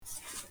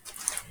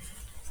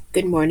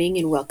Good morning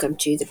and welcome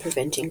to the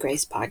Preventing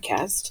Grace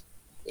podcast.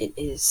 It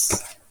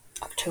is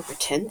October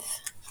 10th,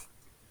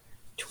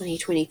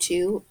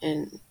 2022,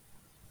 and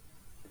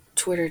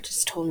Twitter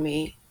just told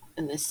me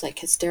in this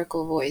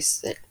hysterical voice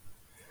that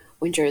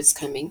winter is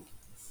coming.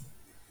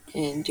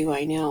 And do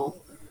I know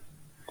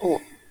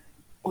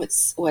what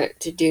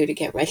to do to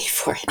get ready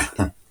for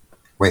it?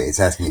 Wait, it's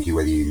asking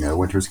whether you know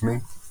winter's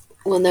coming?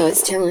 Well, no,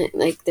 it's telling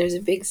there's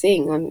a big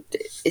thing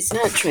it's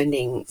not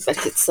trending,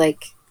 but it's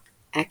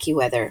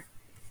AccuWeather.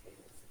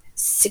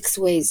 6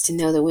 ways to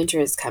know the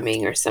winter is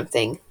coming or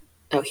something.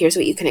 Oh, here's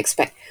what you can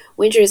expect.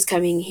 Winter is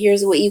coming.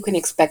 Here's what you can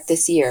expect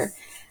this year.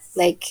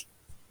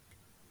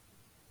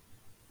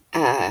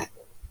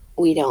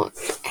 We don't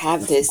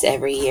have this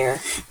every year,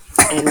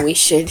 and we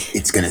should.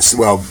 It's gonna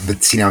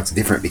but see now it's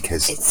different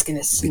because It's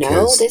gonna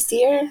snow this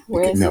year.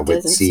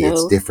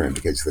 It's different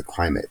because of the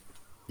climate.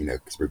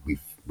 Because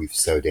we've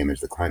so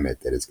damaged the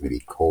climate that it's gonna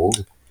be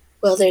cold.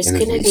 Well, there's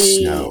gonna be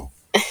snow,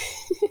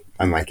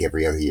 unlike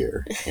every other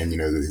year, and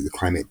the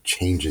climate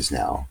changes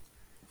now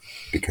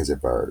because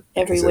of our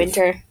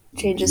winter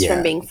changes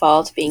from being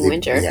fall to being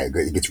winter. Yeah,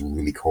 it gets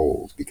really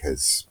cold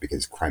because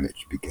climate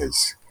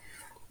because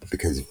of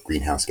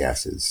greenhouse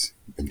gases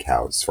and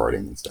cows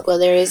farting and stuff. Well,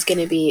 there is going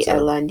to be a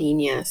La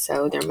Nina,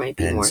 so there might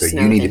be more snow. So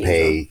you need to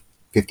pay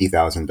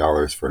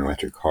 $50,000 for an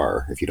electric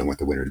car if you don't want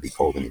the winter to be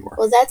cold anymore.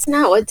 Well, that's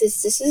not what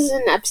this is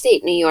in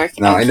upstate New York.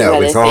 No, I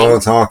know. It's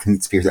all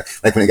conspiracy.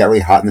 Like when it got really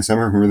hot in the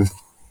summer, remember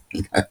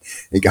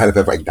it got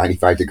up at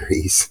 95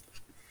 degrees.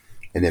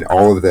 And then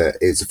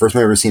it's the first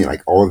time I've ever seen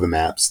it, all of the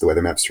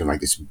weather maps turned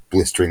this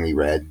blisteringly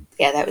red.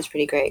 Yeah, that was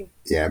pretty great.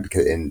 Yeah,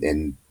 because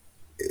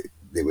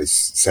it was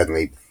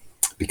suddenly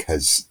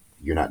because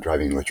you're not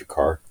driving an electric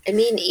car. I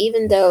mean,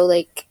 even though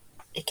it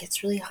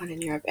gets really hot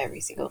in Europe every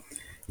single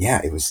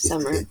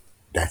summer.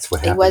 That's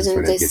what happens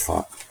when it gets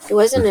hot. It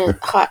wasn't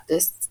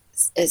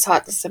as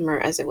hot this summer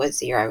as it was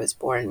the year I was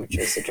born, which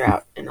was a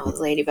drought, and all the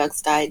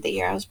ladybugs died the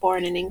year I was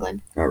born in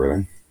England. Oh,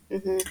 really?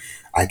 Mm-hmm.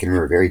 I can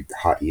remember a very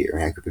hot year.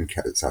 I grew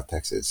up in South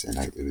Texas, and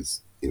it was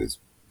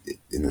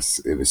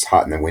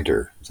hot in the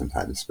winter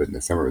sometimes, but in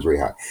the summer it was really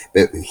hot.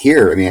 But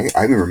here,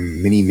 I remember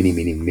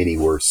many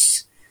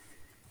worse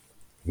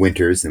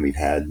winters than we've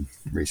had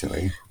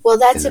recently. Well,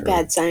 that's a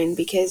bad sign,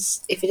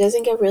 because if it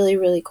doesn't get really,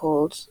 really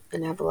cold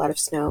and have a lot of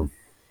snow,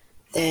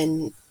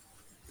 then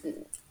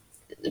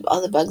all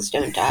the bugs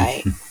don't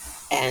die,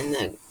 and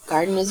the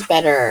garden is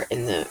better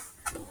in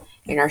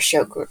our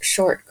short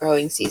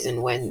growing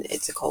season when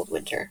it's a cold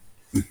winter.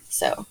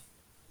 So,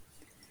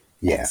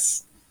 yeah,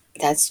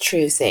 that's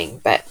true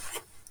thing. But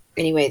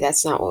anyway,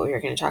 that's not what we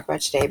were going to talk about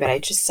today. But I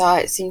just saw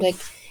it seemed like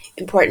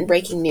important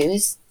breaking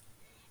news.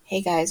 Hey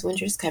guys,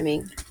 winter's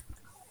coming.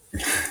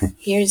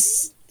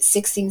 Here's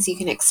 6 things you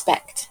can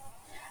expect.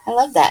 I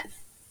love that.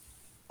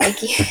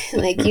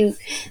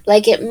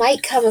 It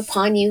might come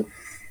upon you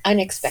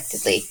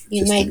unexpectedly.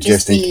 You might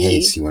just in be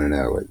case you want to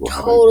know.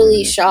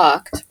 Totally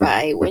shocked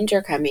by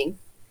winter coming.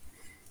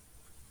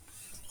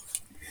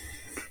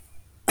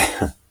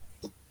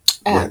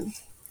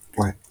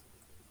 What?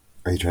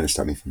 Are you trying to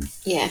stop me from?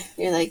 Yeah,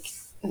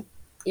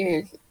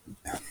 you're.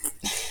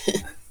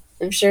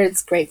 I'm sure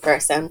it's great for our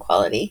sound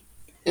quality.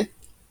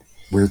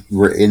 We're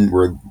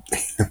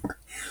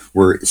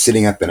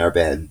sitting up in our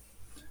bed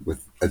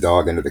with a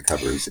dog under the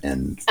covers,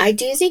 and I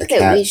do think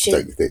that we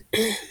should.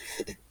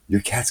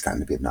 Your cat's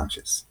gotten to be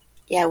obnoxious.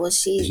 Yeah, well,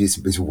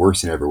 she's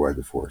worse than ever was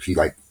before. She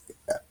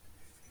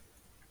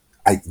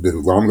the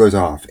alarm goes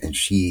off, and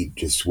she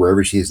just,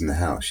 wherever she is in the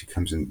house, she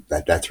comes in.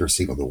 That's her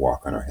signal to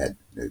walk on our head,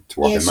 to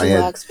walk in my head.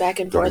 She walks back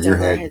and forth on our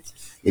heads.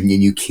 And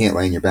you can't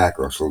lay on your back,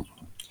 or else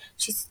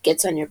she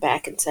gets on your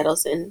back and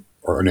settles in.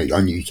 Or no,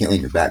 you can't lay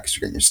on your back because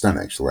you're getting your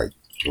stomach. So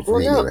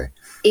anyway.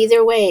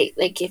 Either way,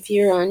 if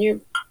you're on your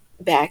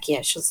back,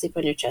 yeah, she'll sleep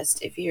on your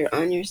chest. If you're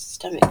on your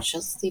stomach,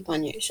 she'll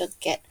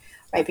get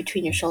right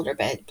between your shoulder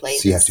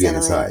blades. So you have to be on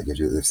the side. You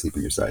have to sleep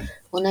on your side.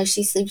 Well, no,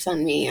 she sleeps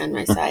on me on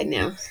my side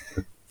now.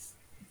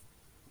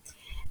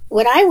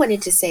 What I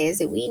wanted to say is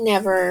that we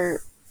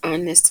never,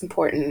 on this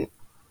important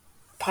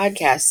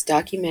podcast,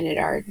 documented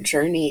our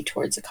journey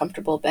towards a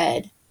comfortable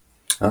bed.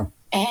 Oh.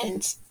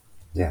 And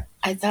yeah,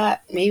 I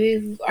thought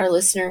maybe our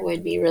listener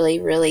would be really,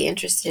 really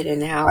interested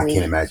in how I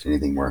can't imagine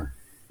anything more.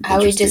 How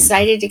we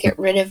decided to get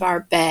rid of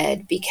our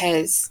bed,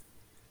 because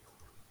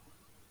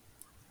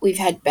we've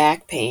had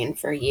back pain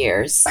for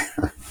years.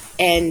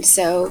 And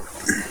so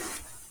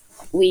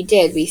we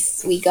did. We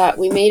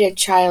made a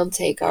child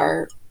take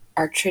our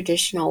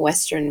traditional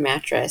Western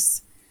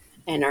mattress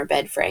and our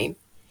bed frame,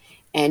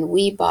 and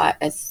we bought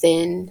a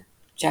thin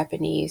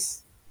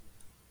Japanese.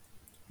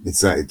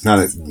 It's not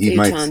a, you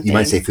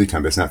might say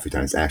futon, but it's not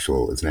futon. It's an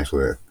actual. I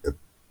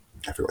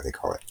forget what they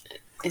call it.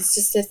 It's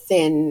just a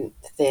thin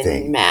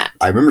mat.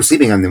 I remember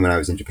sleeping on them when I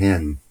was in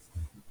Japan,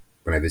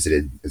 when I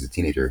visited as a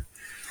teenager,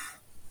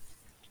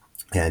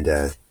 and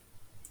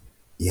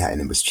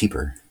and it was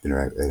cheaper than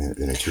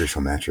a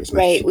traditional mattress.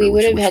 Right, we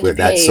would have had to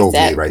pay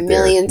that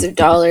millions of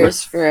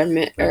dollars for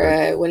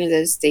one of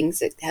those things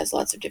that has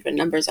lots of different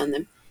numbers on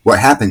them. What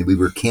happened? We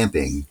were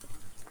camping,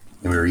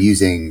 and we were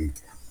using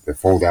the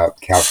fold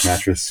out couch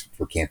mattress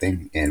for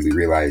camping, and we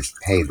realized,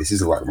 hey, this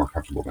is a lot more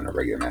comfortable than a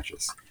regular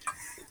mattress.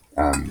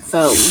 Foam. It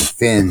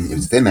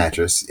was a thin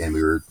mattress, and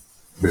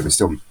but it was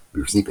still,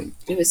 we were sleeping.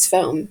 It was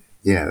foam.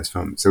 Yeah, it was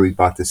foam. So we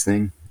bought this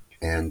thing,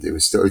 and it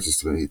was still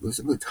just really, it was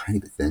a really tiny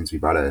bit thin. So we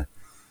bought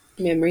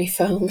Memory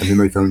foam. a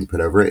memory foam to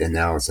put over it, and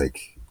now it's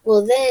like,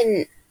 Well,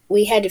 then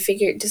we had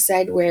to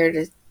decide where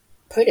to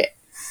put it.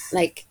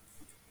 Like,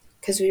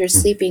 because we were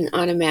sleeping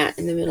on a mat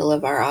in the middle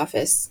of our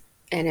office,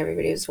 and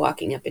everybody was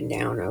walking up and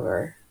down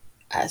over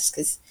us.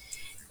 Because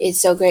it's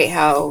so great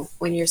how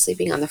when you're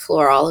sleeping on the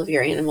floor, all of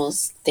your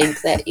animals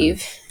think that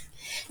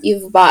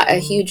you've bought a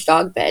huge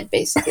dog bed.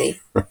 Basically,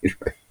 right.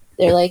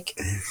 they're like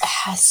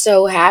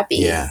so happy.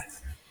 Yeah.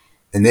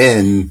 And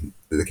then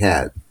the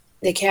cat.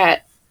 The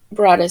cat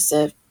brought us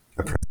a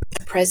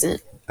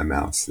present. A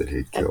mouse that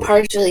he killed.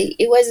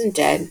 It wasn't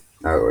dead.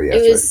 Oh, yeah.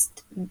 It was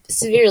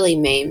severely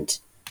maimed.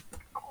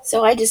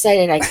 So I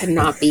decided I could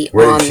not be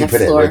Where on did she the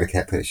put floor. Where did the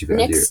cat put it? She put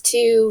it on you. Next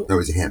to No, it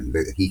was him,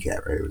 the he cat,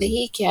 right? the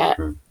he cat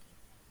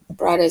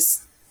brought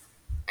us.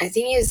 I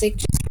think it was like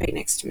just right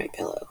next to my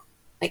pillow,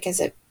 like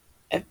as a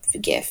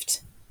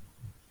gift.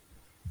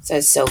 So I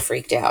was so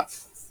freaked out.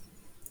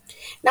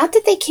 Not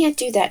that they can't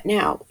do that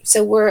now.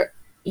 So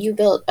you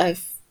built a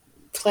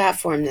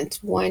platform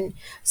that's one.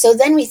 So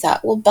then we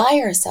thought we'll buy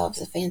ourselves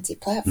a fancy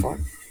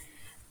platform,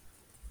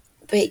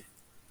 but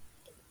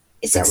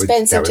it's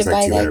expensive to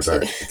buy that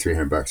too.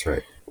 $300,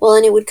 right? Well,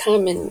 and it would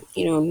come in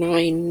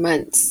 9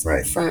 months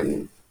Right.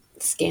 from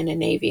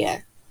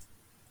Scandinavia.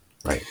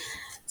 Right.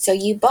 So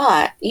you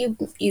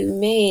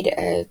made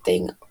a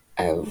thing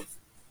of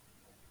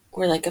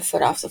we're like a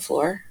foot off the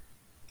floor,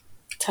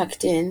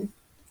 tucked in.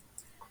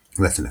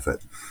 Less than a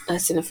foot.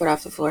 Less than a foot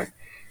off the floor.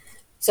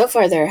 So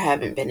far, there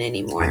haven't been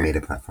any more. I made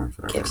a platform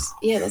for our bed.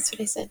 Yeah, that's what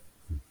I said.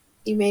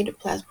 You made a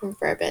platform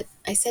for our bed.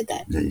 I said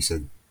that. Yeah, you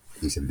said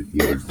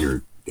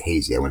you're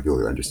hazy. I want people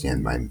to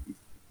understand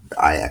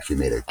I actually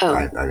made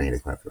I made a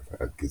platform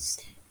because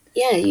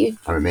yeah,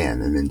 I'm a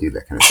man, and men do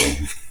that kind of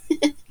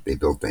thing. They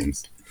build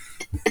things.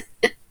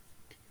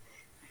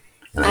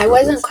 I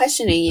wasn't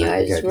questioning you.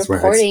 I was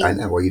reporting. I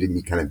know. Well,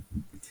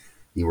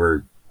 you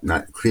were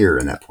not clear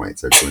in that point,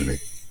 so I just wanted to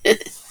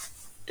make.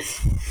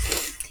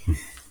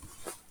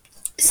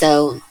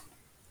 So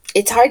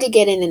it's hard to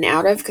get in and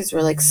out of because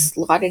we're like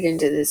slotted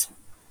into this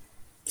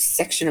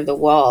section of the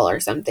wall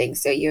or something.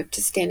 So you have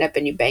to stand up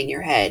and you bang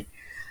your head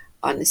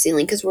on the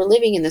ceiling because we're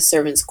living in the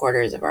servants'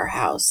 quarters of our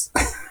house.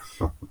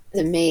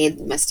 The maid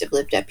must have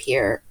lived up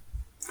here.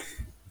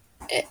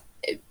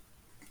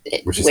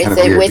 Which is kind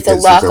of weird with a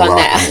lock on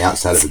the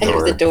outside of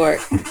the door.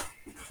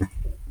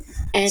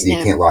 And so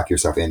you can't lock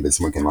yourself in, but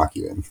someone can lock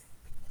you in.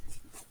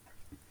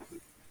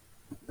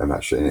 I'm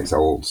not sure, and it's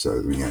old, so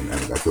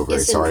I feel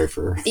very sorry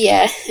for.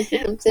 Yeah,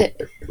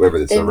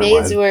 whoever the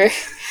maids were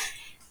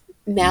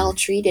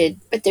maltreated,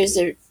 but there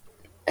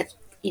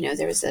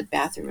was a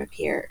bathroom up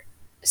here.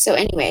 So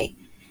anyway,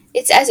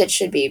 it's as it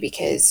should be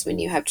because when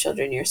you have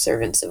children, you're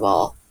servants of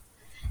all,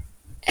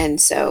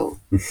 and so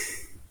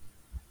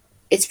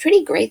it's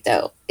pretty great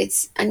though.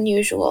 It's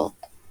unusual.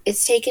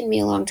 It's taken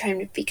me a long time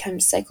to become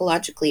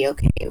psychologically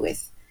okay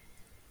with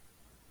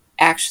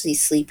actually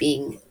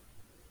sleeping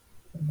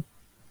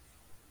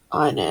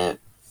on a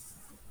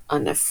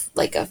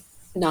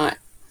not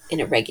in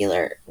a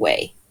regular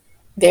way,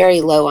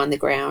 very low on the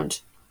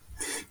ground.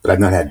 But I've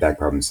not had back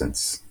problems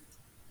since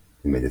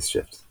we made this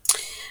shift.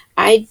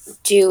 I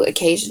do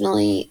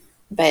occasionally,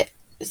 but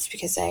it's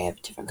because I have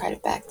a different kind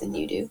of back than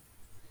you do.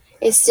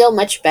 It's still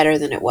much better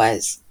than it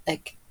was.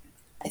 Like,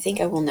 I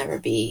think I will never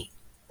be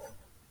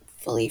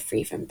fully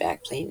free from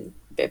back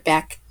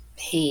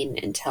pain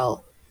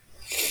until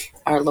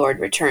our Lord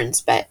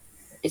returns, but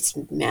it's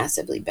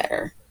massively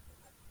better.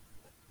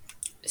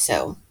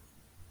 So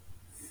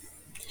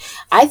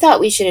I thought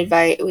we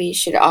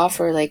should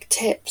offer like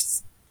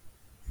tips,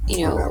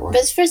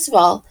 but first of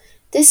all,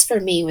 this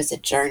for me was a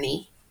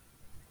journey.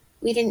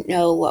 We didn't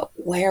know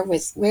where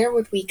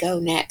would we go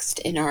next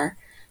in our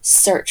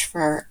search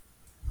for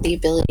the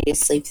ability to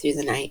sleep through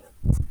the night.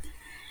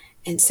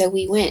 And so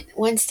we went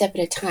one step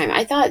at a time.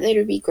 I thought that it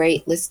would be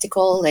great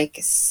listicle, like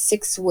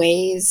 6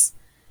 ways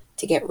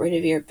to get rid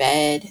of your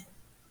bed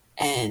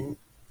and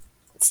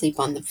sleep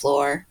on the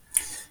floor.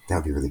 That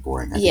would be really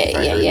boring. Yeah.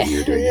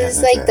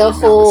 It's like the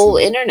whole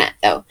internet,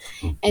 though.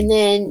 Mm-hmm. And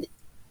then,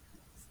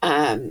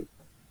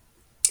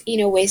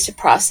 ways to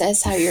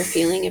process how you're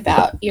feeling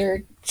about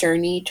your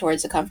journey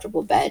towards a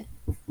comfortable bed.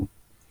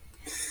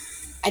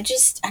 I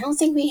don't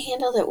think we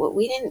handled it.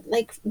 We didn't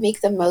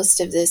make the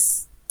most of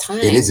this time.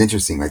 It is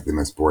interesting, like the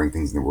most boring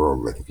things in the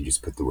world. Like if you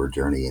just put the word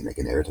journey and make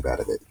a narrative out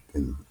of it,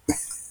 and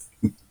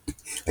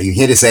like you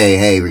can't just say,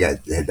 "Hey, we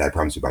had bad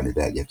problems with buying a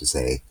bed." You have to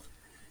say,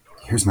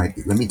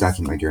 let me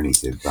document my journey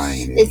to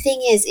buying a new. The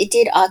thing is, it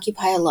did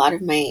occupy a lot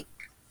of my,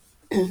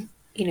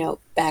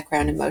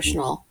 background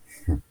emotional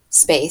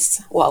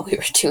space while we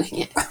were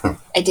doing it.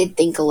 I did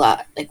think a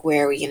lot, like,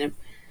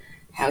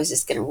 how is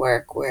this gonna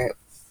work?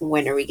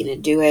 When are we gonna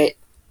do it?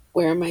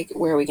 Where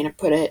are we gonna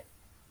put it?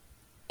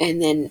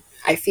 And then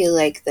I feel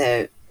like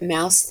the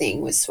mouse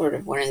thing was sort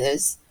of one of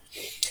those,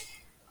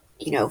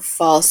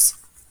 false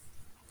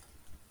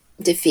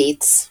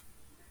defeats.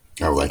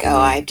 You Oh, think, like oh,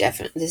 I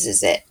definitely, this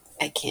is it.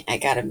 I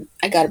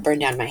gotta burn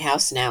down my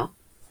house now.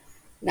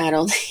 Not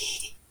only,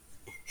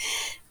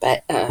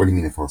 but, what do you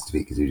mean a false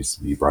defeat? Because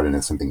you brought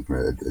in something from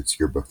an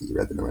obscure book that you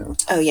read that no one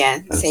else. oh yeah,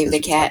 That's Save the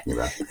what you're Cat. talking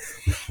about.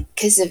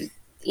 Because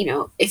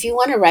if you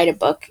want to write a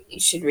book, you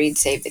should read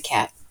Save the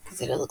Cat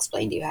because it'll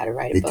explain to you how to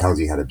write a It book. tells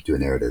you how to do a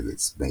narrative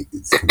that's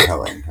it's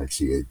compelling.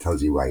 Actually, it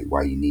tells you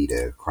why you need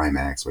a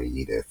climax, why you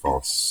need a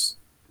false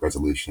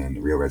resolution,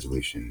 a real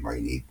resolution, why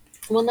you need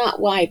Well, not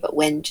why, but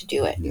when to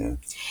do it. yeah.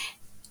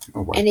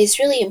 Oh, why? And it's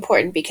really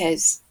important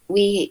because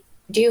we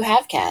do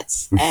have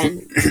cats.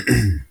 And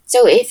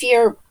so if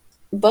your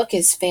book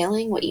is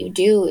failing, what you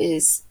do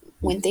is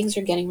when things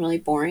are getting really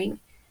boring,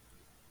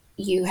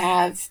 you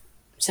have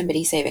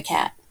somebody save a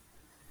cat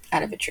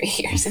out of a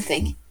tree or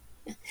something.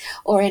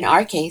 Or in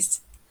our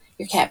case,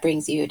 your cat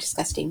brings you a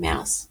disgusting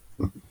mouse.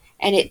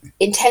 And it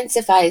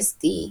intensifies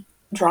the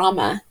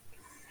drama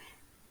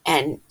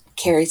and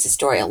carries the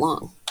story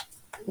along.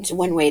 It's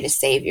one way to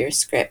save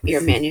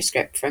your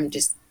manuscript from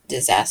just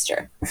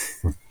disaster.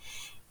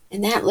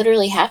 And that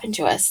literally happened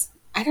to us.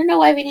 I don't know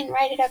why we didn't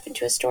write it up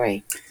into a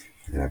story.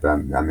 Yeah, but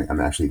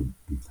I'm actually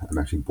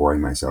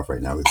boring myself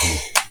right now with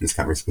this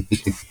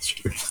conversation.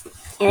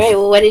 All right.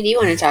 Well, what did you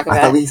want to talk I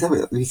about?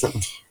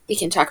 thought We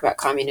can talk about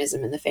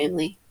communism in the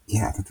family.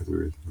 yeah, I thought that we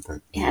were.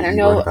 Yeah, I don't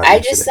know. I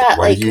just thought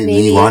why like did you,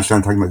 maybe you launched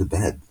on talking about the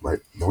bed.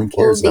 Like no one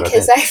well cares about our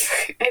because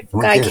bed.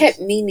 I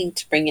kept meaning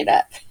to bring it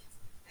up,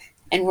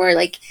 and we're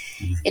like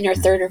in our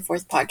third or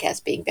fourth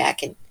podcast being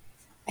back, and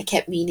I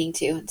kept meaning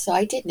to, and so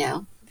I did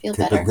now. I feel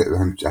better.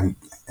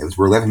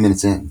 We're 11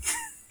 minutes in.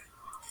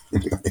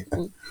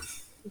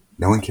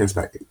 No one cares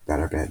about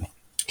our bed.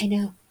 I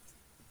know.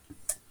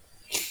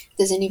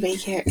 Does anybody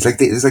care? It's like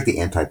the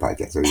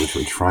anti-podcast, which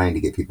we're trying to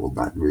get people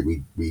not.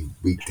 We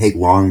take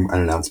long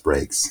unannounced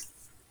breaks.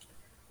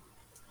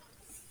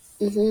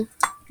 Mm-hmm.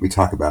 We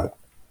talk about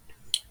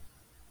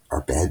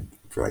our bed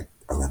for like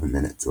 11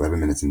 minutes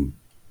and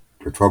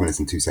or 12 minutes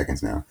and 2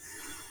 seconds now,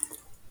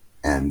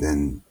 and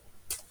then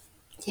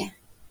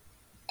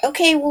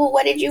Okay. Well,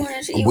 what did you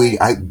want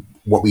to?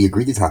 What we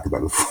agreed to talk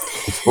about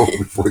before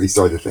we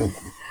started the thing.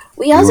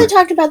 We also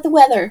talked about the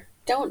weather.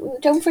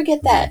 Don't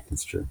forget that. Yeah,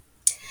 that's true.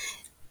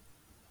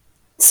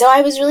 So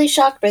I was really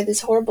shocked by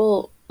this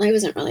horrible. I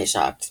wasn't really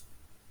shocked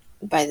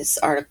by this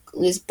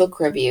article, this book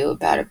review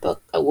about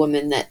a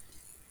woman that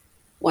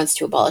wants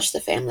to abolish the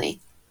family.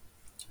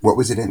 What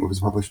was it in? What was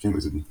published in?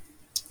 Was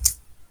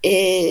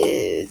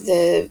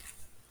it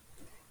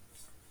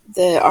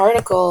the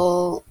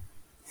article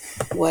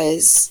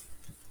was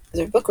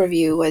the book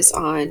review was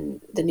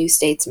on the New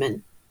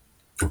Statesman.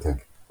 Okay.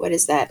 What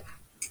is that?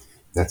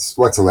 That's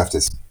what's a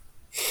leftist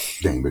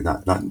thing, but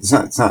not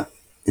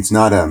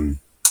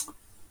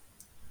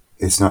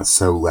it's not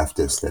so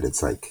leftist that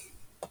it's like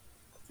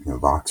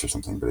Vox or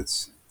something, but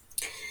it's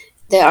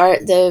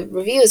The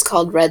review is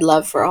called Red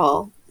Love for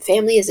All.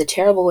 Family is a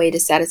terrible way to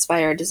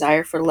satisfy our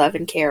desire for love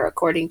and care,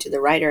 according to the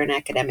writer and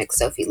academic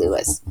Sophie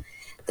Lewis.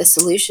 The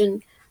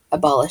solution: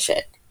 abolish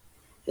it.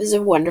 It was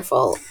a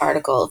wonderful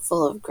article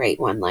full of great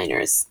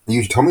one-liners.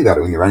 You told me about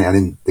it when you were writing. I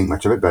didn't think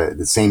much of it, but at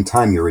the same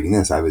time you were reading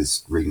this, I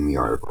was reading the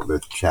article, the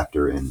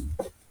chapter in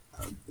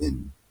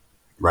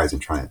Rise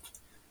and Triumph,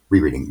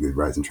 rereading the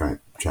Rise and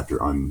Triumph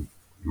chapter on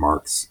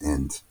Marx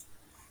and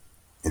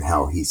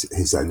how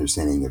his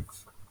understanding of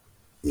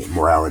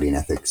morality and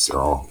ethics are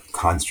all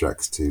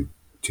constructs to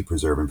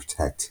preserve and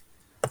protect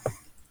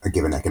a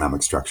given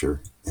economic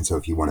structure. And so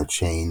if you want to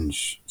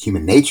change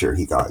human nature,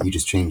 he thought, you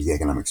just change the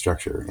economic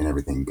structure and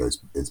everything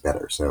is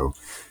better. So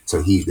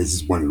this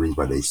is one of the reasons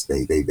why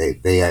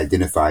they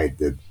identified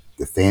the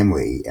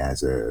family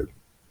as a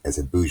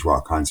bourgeois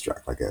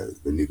construct, like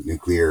the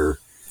nuclear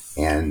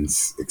and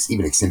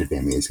even extended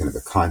family is kind of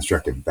a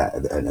construct of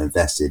a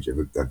vestige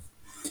of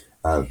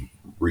a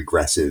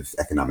regressive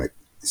economic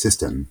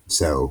system.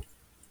 So,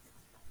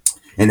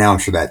 and now I'm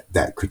sure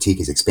that critique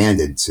is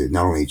expanded to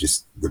not only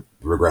just the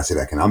regressive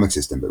economic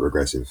system, but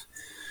regressive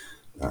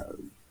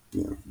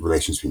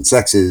relations between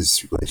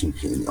sexes, relations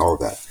between all of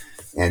that.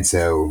 And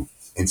so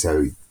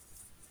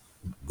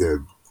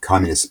the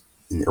communists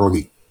in the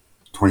early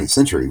 20th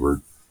century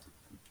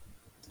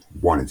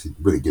wanted to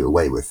really do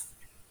away with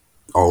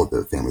all of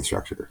the family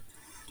structure.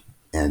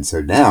 And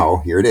so now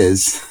here it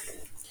is.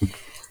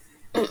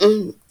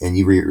 And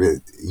you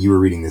were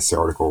reading this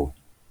article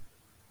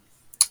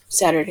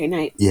Saturday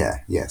night.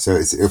 Yeah. So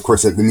it's, of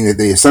course, I mean,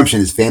 the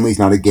assumption is family's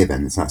not a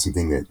given. It's not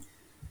something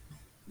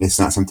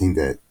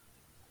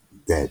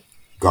that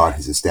God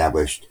has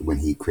established when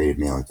He created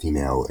male and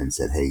female and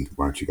said, "Hey,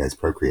 why don't you guys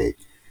procreate?"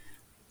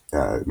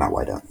 Not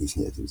why don't.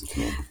 It was a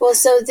command. Well,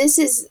 so this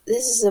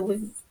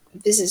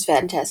is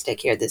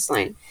fantastic here, this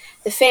line.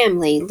 The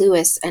family,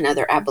 Lewis and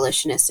other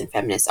abolitionists and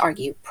feminists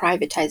argue,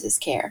 privatizes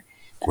care.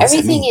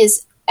 Everything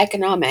is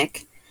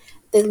economic.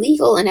 The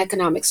legal and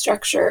economic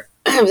structure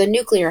of the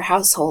nuclear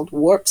household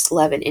warps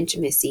love and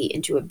intimacy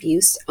into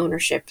abuse,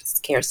 ownership,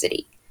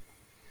 scarcity.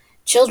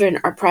 Children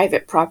are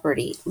private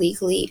property,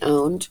 legally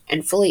owned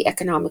and fully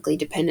economically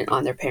dependent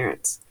on their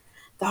parents.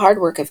 The hard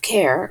work of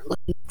care,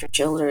 looking after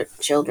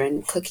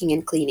children, cooking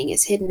and cleaning,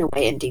 is hidden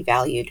away and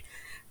devalued,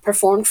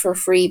 performed for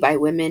free by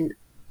women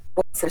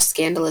or for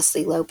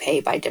scandalously low pay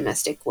by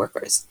domestic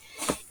workers.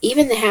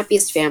 Even the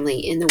happiest family,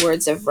 in the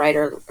words of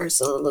writer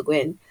Ursula Le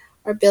Guin,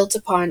 are built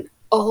upon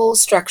a whole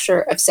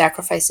structure of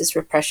sacrifices,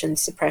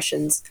 repressions,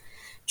 suppressions,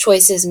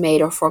 choices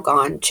made or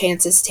foregone,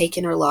 chances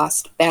taken or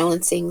lost,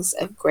 balancings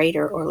of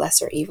greater or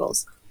lesser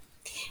evils.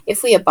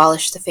 If we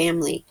abolish the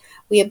family,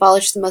 we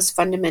abolish the most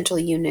fundamental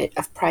unit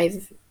of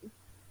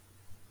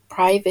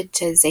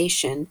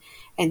privatization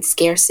and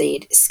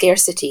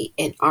scarcity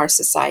in our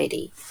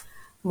society.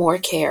 More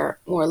care,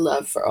 more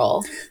love for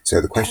all.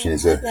 So the question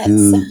is, That's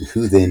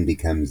who then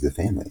becomes the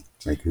family?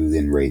 Like, who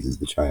then raises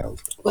the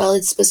child? well,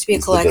 it's supposed to be a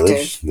Is collective. the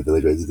village? The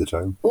village raises the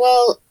child.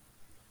 Well,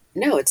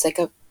 no, it's like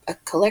a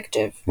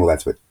collective. Well,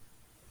 that's what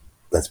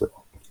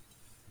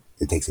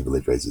it takes a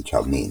village raises a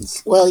child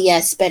means. Well,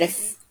 yes, but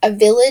a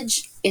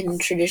village in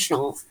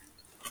traditional,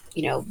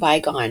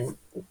 bygone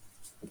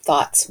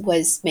thoughts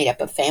was made up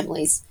of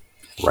families.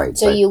 Right.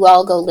 So you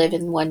all go live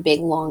in one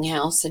big long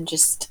house and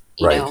just,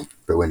 right.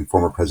 But when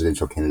former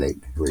presidential candidate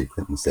Hillary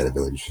Clinton said a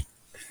village,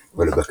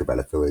 wrote a book about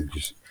a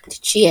village. Has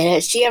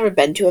she ever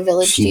been to a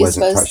village? She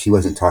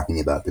wasn't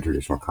talking about the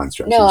traditional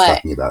construct. No, she was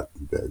talking about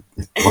the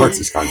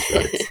Marxist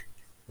construct.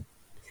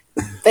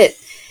 But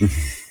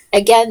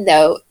again,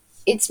 though,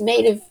 it's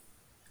made of.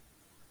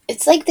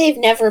 It's like they've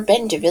never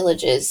been to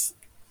villages,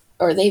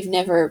 or they've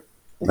never.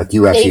 Like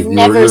you actually, you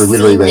were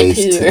literally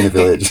raised in a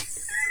village.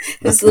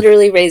 Was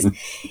literally raised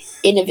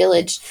in a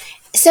village,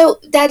 so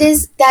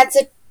that's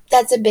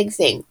a big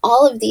thing.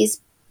 All of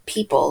these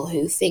people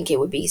who think it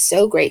would be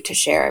so great to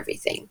share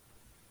everything,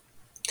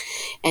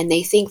 and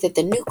they think that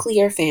the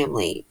nuclear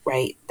family,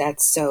 right?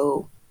 That's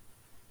so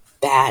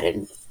bad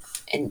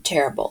and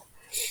terrible.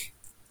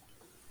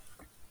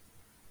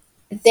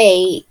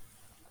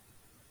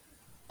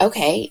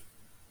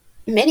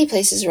 Many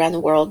places around the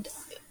world,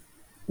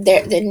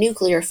 the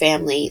nuclear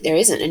family, there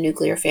isn't a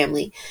nuclear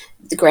family.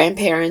 The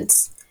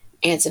grandparents,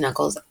 aunts and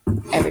uncles,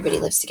 everybody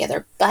lives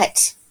together.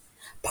 But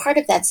part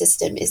of that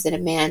system is that a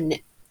man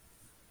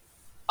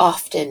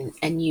often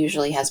and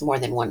usually has more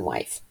than one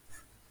wife.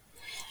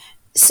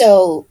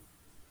 So,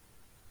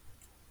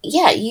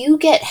 yeah, you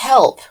get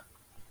help,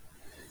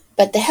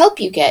 but the help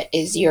you get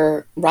is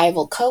your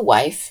rival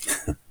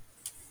co-wife.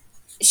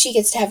 She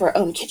gets to have her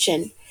own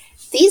kitchen.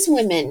 These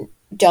women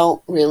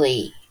don't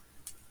really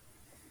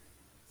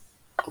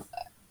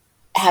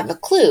have a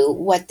clue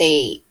what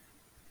they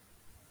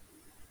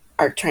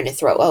are trying to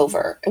throw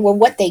over, or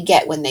what they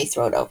get when they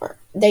throw it over.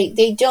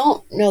 They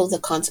don't know the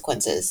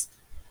consequences.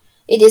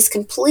 It is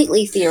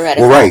completely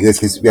theoretical. Well, right. That's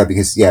because of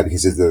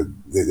the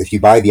if you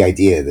buy the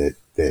idea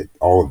that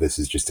all of this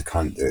is just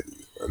a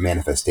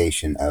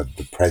manifestation of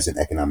the present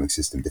economic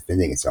system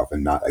defending itself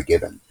and not a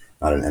given,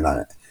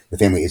 the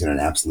family isn't an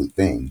absolute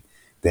thing,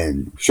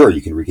 then sure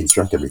you can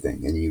reconstruct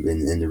everything, and you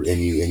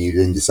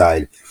then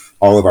decide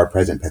all of our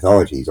present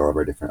pathologies, all of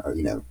our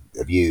different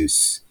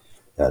abuse,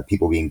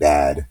 people being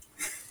bad.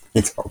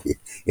 It's all if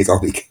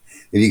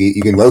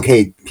you can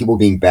locate people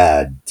being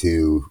bad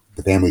to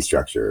the family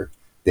structure,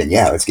 then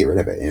yeah, let's get rid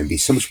of it, and it'd be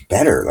so much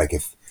better. Like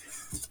if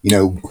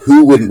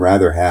who wouldn't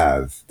rather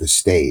have the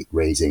state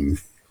raising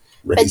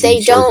but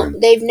they children?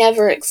 Don't. They've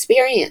never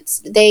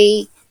experienced.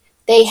 They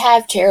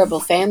have terrible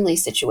family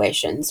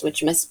situations,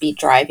 which must be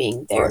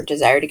driving their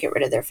desire to get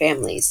rid of their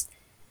families.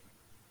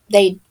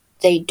 They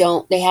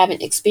don't. They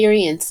haven't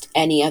experienced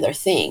any other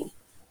thing,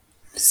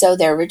 so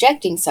they're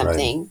rejecting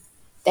something. Right.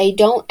 They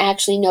don't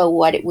actually know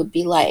what it would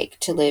be like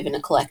to live in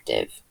a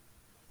collective.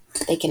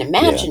 They can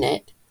imagine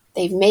it.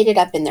 They've made it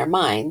up in their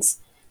minds.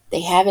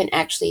 They haven't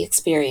actually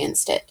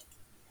experienced it.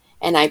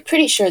 And I'm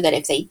pretty sure that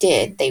if they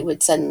did, they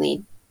would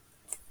suddenly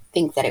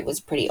think that it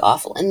was pretty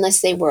awful, unless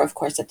they were, of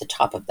course, at the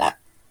top of the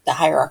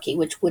hierarchy,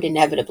 which would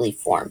inevitably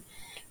form.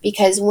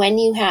 Because when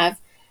you have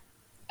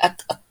a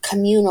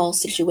communal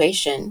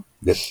situation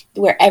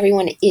where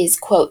everyone is,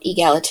 quote,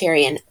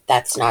 egalitarian,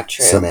 that's not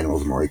true. Some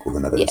animals are more equal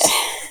than others.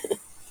 Yeah.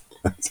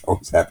 That's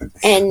always happened.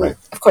 And,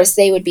 of course,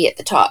 they would be at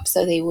the top,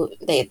 so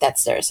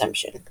that's their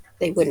assumption.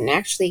 They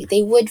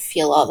would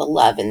feel all the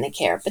love and the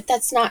care, but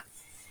that's not.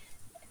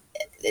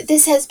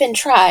 This has been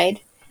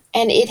tried,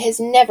 and it has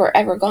never,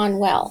 ever gone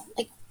well.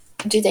 Like,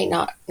 do they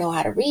not know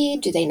how to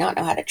read? Do they not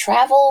know how to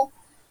travel?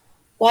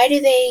 Why do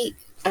they,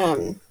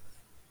 I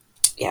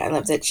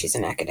love that she's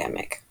an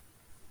academic.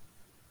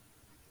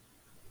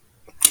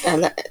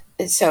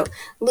 So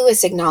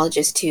Lewis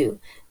acknowledges, too,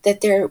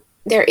 that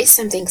there is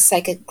something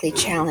psychically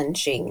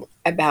challenging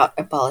about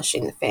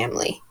abolishing the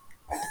family.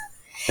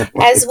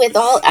 As with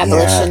all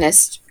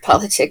abolitionist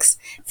politics,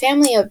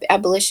 family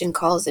abolition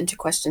calls into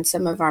question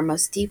some of our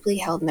most deeply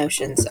held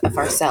notions of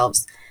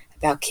ourselves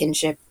about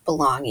kinship,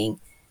 belonging,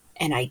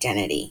 and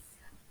identity.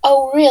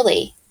 Oh,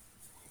 really?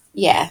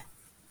 Yeah.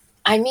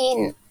 I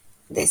mean,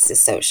 this is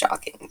so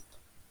shocking.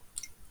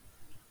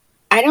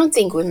 I don't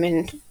think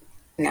women...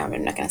 No,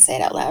 I'm not going to say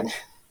it out loud.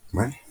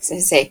 What? So I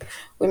say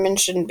women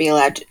shouldn't be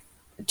allowed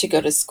to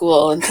go to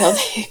school until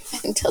they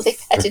until they've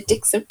had to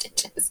dig some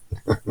ditches.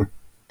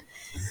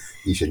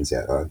 You shouldn't say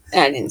that.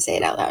 I didn't say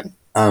it out loud.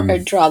 Or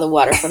Um, draw the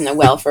water from the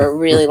well for a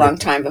really long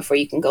time before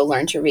you can go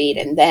learn to read.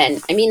 And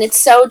then, I mean, it's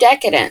so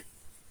decadent.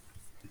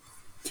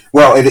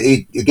 well,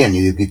 again,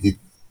 you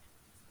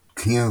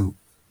know,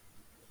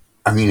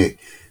 I mean,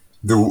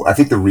 I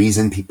think the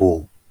reason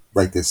people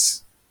like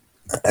this,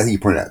 I think you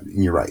pointed out,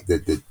 and you're right,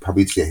 that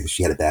probably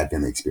she had a bad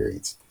family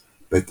experience.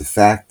 But the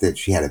fact that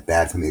she had a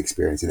bad family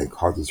experience and it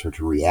causes her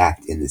to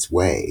react in this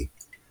way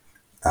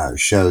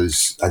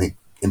shows, I think,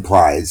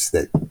 implies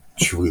that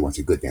she really wants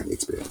a good family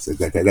experience.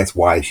 That's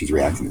why she's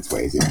reacting this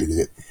way.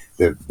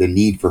 The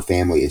need for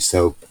family is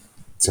so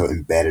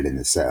embedded in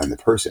the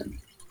person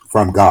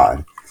from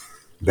God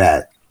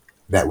that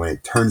when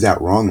it turns out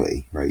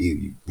wrongly, right?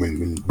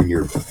 When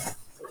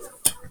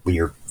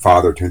your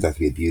father turns out to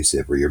be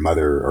abusive, or your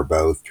mother, or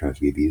both turn out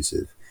to be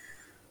abusive,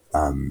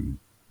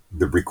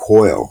 the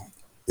recoil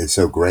is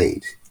so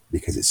great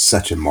because it's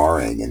such a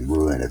marring and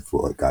ruin of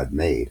what God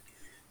made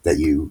that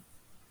you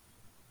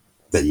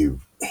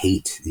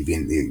hate.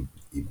 You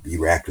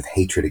react with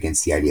hatred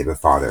against the idea of a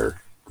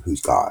father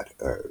who's God,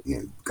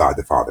 God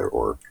the Father,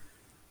 or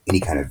any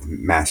kind of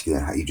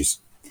masculine. How you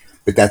just,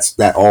 but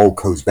that all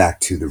goes back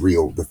to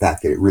the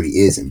fact that it really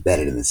is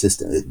embedded in the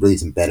system. It really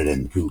is embedded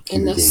in who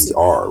In human beings this,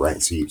 are,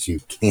 right? So you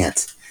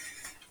can't.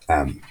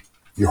 Um,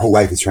 your whole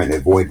life is trying to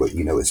avoid what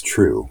you know is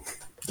true.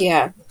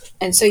 yeah.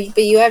 And so,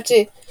 but you have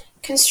to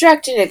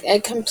construct a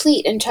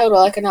complete and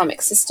total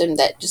economic system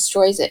that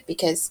destroys it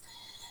because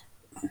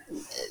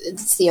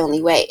it's the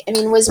only way. I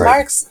mean,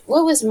 Right.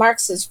 What was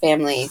Marx's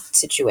family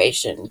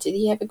situation? Did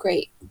he have a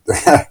great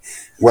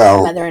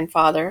Well, mother and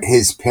father?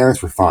 his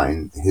parents were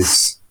fine.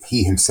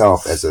 He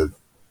himself, as a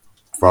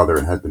father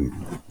and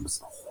husband,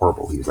 was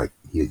horrible. He was like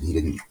he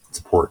didn't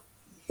support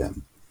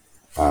them.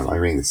 I'm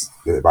reading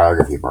the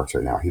biography of Marx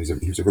right now. He was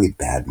a really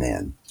bad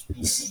man.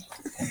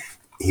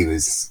 He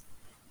was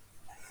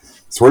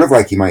sort of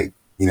like you might,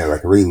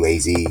 like a really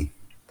lazy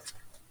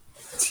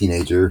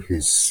teenager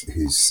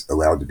who's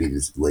allowed to be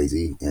just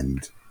lazy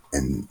and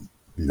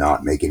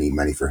not make any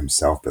money for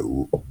himself,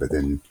 but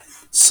then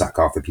suck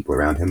off the people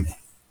around him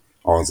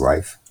all his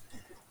life.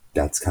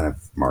 That's kind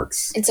of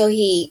Marx. And so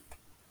he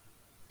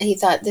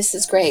thought, this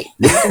is great.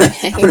 Yeah,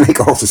 I'm gonna make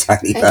a whole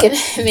society I can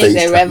make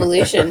based the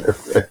revolution.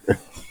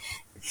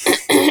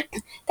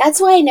 That's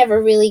why I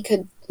never really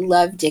could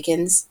love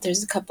Dickens.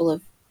 There's a couple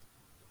of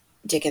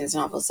Dickens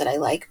novels that I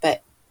like,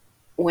 but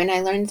when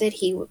I learned that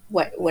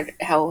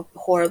how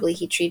horribly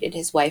he treated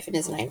his wife and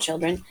his 9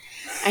 children,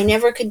 I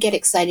never could get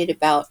excited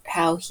about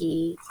how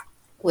he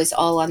was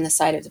all on the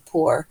side of the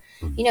poor.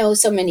 You know,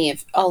 so many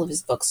of all of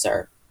his books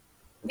are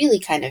really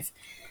kind of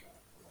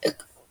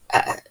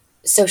uh,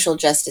 social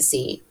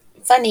justicey,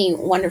 funny,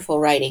 wonderful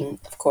writing,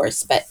 of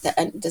course, but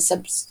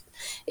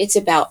it's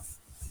about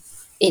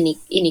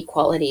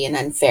inequality and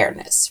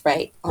unfairness,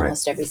 right? Right.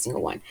 Almost every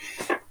single one.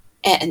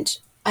 And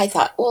I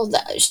thought, well,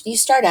 you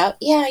start out,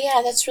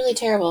 yeah, that's really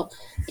terrible.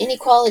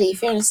 Inequality,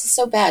 fairness is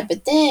so bad.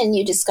 But then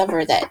you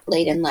discover that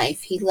late in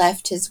life, he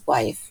left his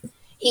wife.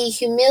 He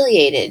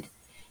humiliated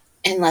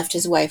and left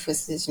his wife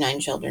with his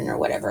 9 children or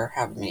whatever,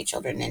 however many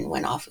children, and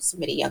went off with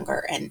somebody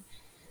younger.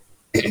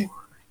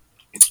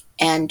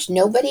 And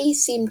nobody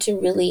seemed to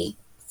really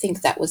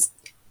think that was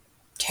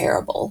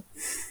terrible.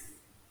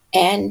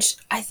 And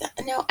I thought,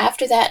 no,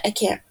 after that, I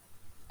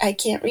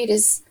can't read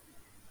his.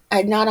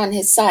 I'm not on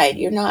his side.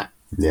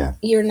 Yeah.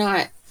 You're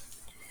not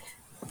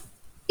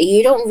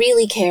you don't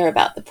really care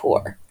about the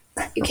poor.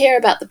 You care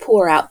about the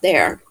poor out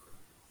there.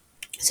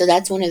 So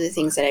that's one of the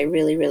things that I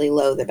really, really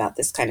loathe about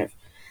this kind of,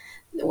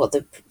 well,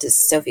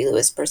 this Sophie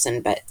Lewis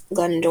person, but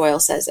Glennon Doyle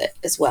says it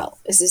as well.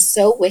 This is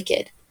so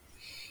wicked.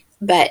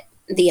 But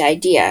the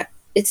idea,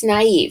 it's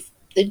naive.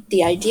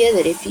 The idea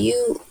that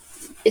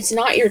it's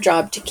not your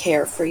job to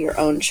care for your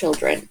own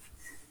children.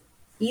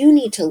 You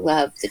need to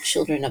love the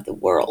children of the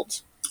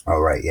world. Oh,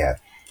 right. Yeah.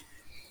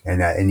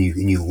 And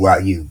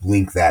you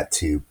link that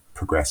to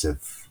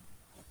progressive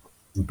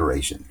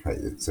liberation, right?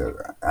 So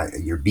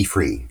you're be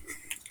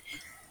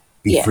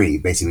Yeah, free,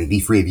 basically be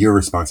free of your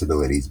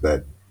responsibilities,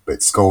 but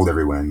scold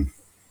everyone.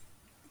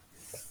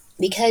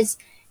 because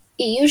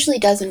it usually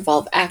does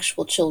involve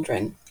actual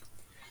children.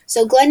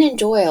 So Glennon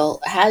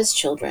Doyle has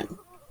children,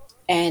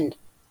 and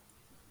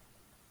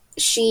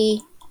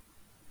she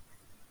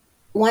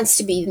wants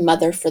to be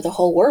mother for the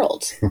whole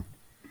world.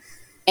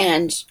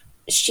 And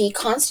she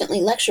constantly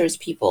lectures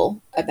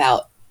people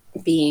about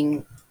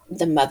being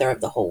the mother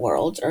of the whole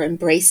world or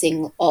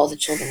embracing all the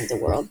children of the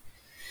world.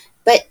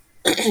 But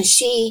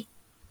she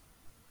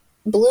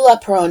blew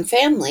up her own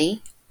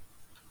family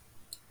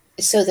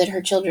so that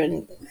her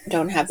children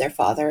don't have their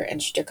father,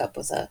 and she took up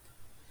with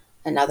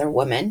another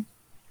woman.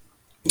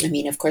 I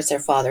mean, of course, their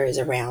father is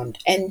around.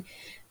 And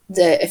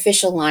the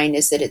official line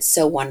is that it's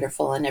so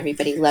wonderful and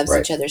everybody loves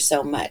Right. each other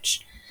so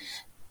much.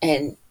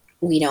 And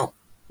we don't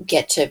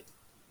get to,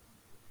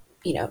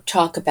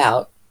 talk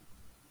about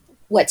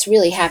what's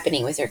really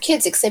happening with her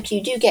kids, except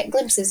you do get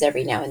glimpses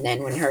every now and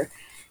then when her,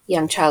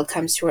 young child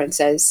comes to her and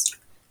says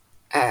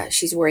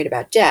she's worried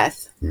about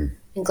death, Mm.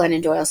 and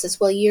Glennon Doyle says,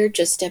 "Well,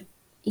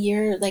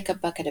 you're like a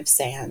bucket of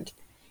sand,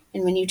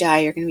 and when you die,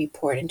 you're going to be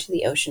poured into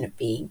the ocean of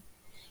being."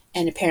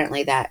 And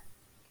apparently, that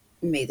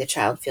made the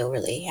child feel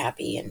really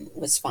happy and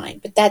was fine.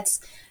 But that's,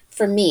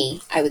 for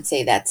me, I would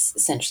say that's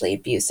essentially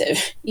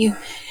abusive.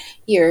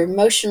 You're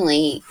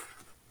emotionally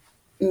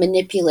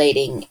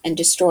manipulating and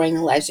destroying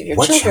the lives of your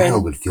What child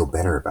children. would feel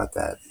better about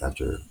that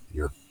after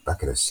your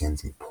bucket of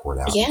sins being poured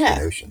out into Yeah,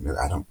 an ocean?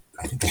 I don't.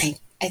 I think that's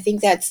I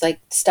think that's like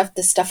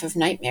the stuff of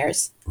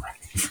nightmares.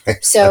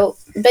 right. So,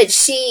 but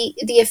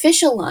the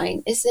official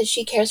line is that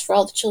she cares for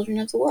all the children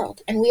of the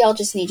world. And we all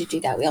just need to do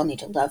that. We all need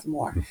to love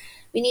more.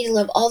 We need to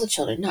love all the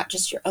children, not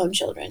just your own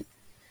children.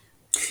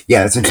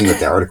 Yeah, that's interesting.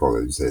 With the article,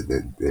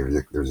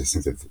 there's a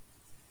sense of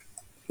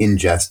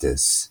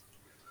injustice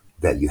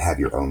that you have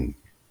your own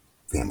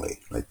family,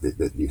 like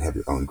that you have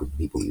your own group of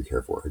people you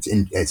care for. It's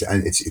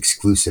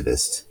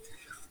exclusivist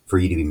for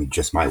you to be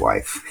just my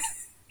wife,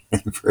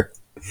 and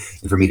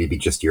for me to be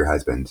just your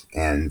husband,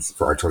 and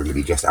for our children to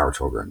be just our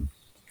children.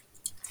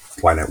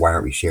 Why not? Why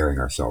aren't we sharing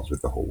ourselves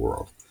with the whole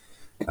world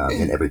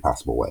in every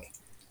possible way?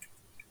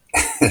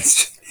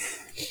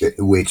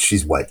 Which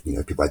is what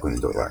people like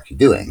Glennon Doyle are actually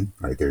doing.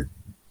 Right?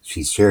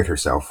 She's shared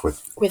herself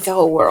With the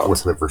whole world.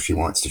 with whoever she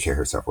wants to share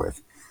herself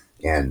with,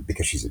 and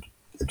because she's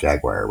a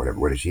jaguar or whatever.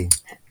 What is she?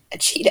 A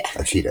cheetah.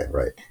 A cheetah,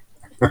 right?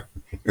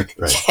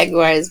 Right.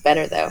 Jaguar is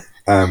better, though.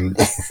 Um,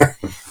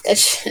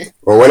 That's,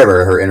 or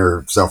whatever her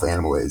inner self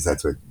animal is.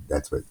 That's what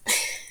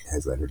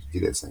has led her to do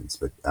those things.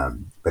 But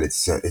it's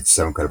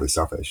so incredibly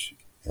selfish.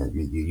 And I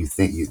mean, you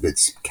think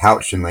it's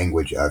couched in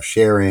language of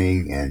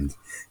sharing and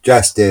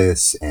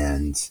justice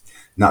and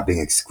not being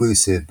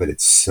exclusive, but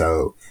it's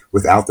so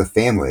without the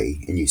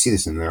family. And you see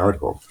this in the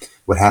article.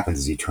 What happens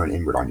is you turn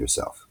inward on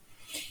yourself.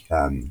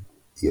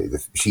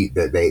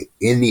 They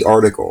in the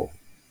article,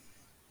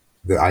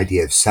 the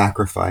idea of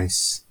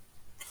sacrifice,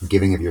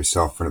 giving of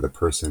yourself for another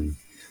person,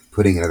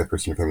 putting another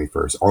person in your family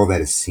first, all of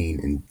that is seen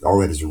and all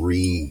that is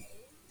re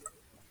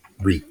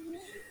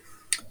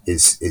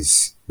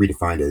is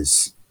redefined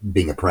as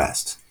being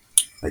oppressed.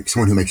 Like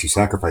someone who makes you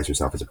sacrifice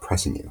yourself is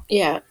oppressing you.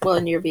 yeah, well,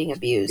 and you're being If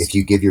abused.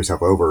 you give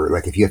yourself over,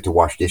 like if you have to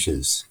wash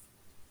dishes,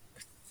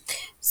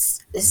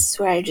 This is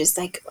where I just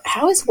like,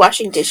 how is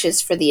washing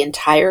dishes for the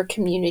entire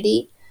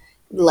community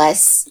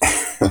less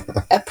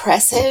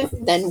oppressive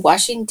than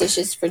washing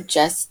dishes for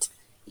just,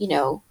 you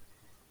know,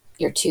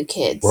 your two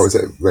kids? what was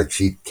it? Like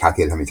she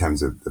calculated how many times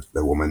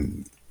the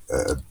woman,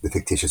 the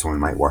fictitious woman,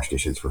 might wash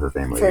dishes for her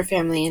family For a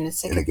family, and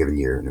it's like in a given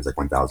year, and it was like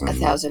 1,000.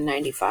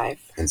 1,095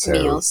 And so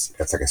meals.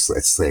 that's like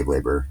it's slave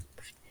labor,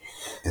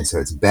 and so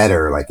it's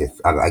better. Like if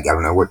I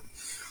don't know what,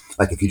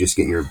 like if you just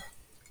get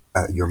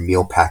your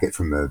meal packet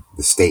from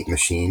the state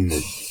machine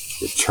that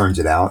churns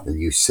it out, and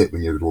you sit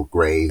in your little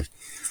gray.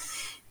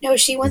 No,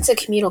 she wants a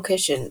communal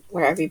kitchen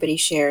where everybody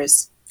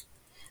shares.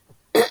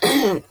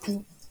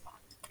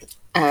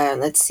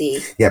 Let's see.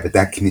 Yeah, but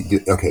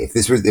okay.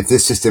 If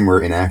this system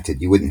were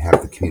enacted, you wouldn't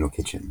have the communal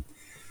kitchen.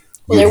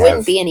 Well, You'd there wouldn't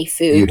have be any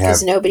food you'd have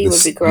because nobody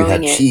would be you'd growing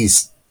have it.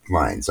 cheese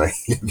lines. Like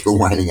you're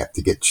lining up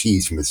to get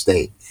cheese from the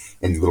state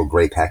in little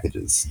gray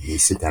packages. You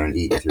sit down and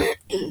eat with your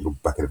little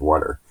bucket of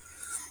water.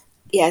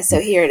 Yeah, so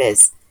here it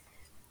is.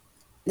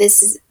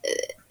 This is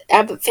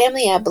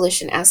family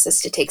abolition asks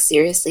us to take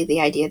seriously the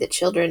idea that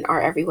children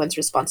are everyone's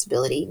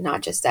responsibility,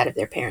 not just that of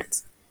their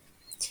parents.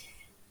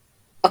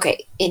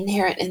 Okay,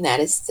 inherent in that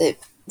is the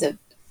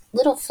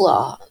little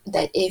flaw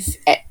that if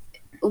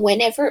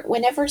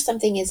whenever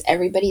something is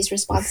everybody's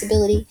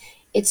responsibility,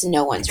 it's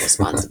no one's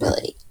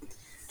responsibility.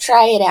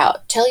 Try it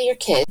out. Tell your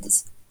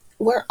kids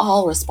we're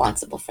all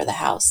responsible for the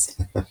house,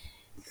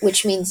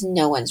 which means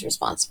no one's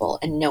responsible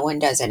and no one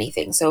does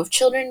anything. So if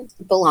children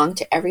belong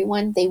to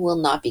everyone, they will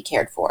not be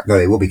cared for No,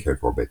 they will be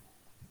cared for, but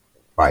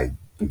by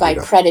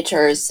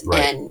predators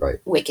right, and right.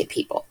 wicked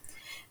people.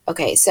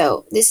 Okay,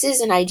 so this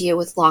is an idea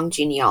with long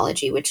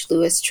genealogy, which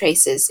Lewis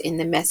traces in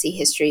the messy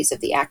histories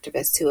of the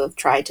activists who have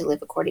tried to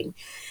live according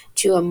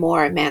to a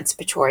more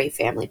emancipatory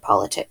family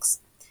politics.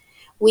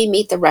 We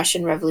meet the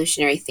Russian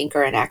revolutionary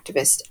thinker and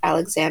activist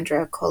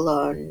Alexandra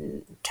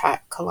Kolon,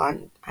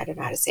 I don't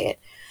know how to say it,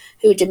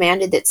 who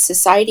demanded that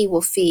society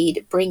will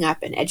feed, bring up,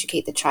 and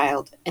educate the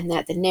child, and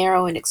that the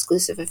narrow and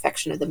exclusive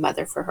affection of the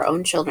mother for her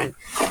own children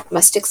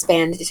must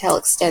expand until it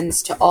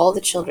extends to all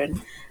the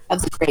children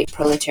of the great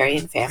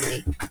proletarian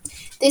family.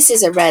 This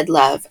is a red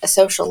love, a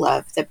social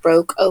love, that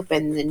broke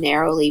open the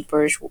narrowly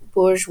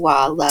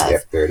bourgeois love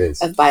There it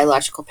is. of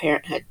biological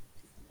parenthood.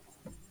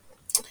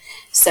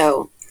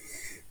 So,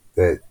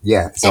 and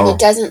it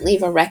doesn't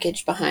leave a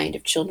wreckage behind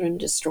of children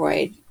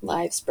destroyed,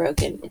 lives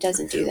broken. It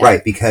doesn't do that.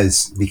 Right,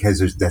 because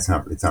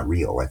it's not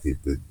real. Like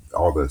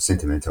all the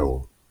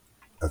sentimental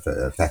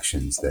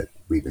affections that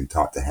we've been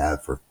taught to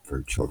have for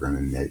children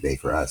and they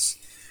for us.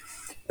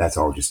 That's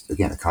all just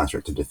again a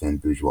construct to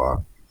defend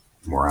bourgeois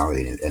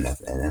morality and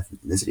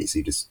ethnicity. So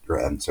you just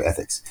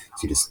ethics.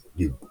 So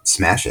you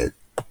smash it,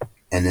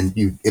 and then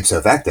you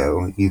ipso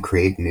facto you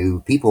create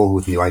new people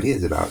with new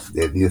ideas about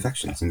they have new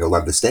affections, and they'll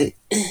love the state.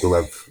 They'll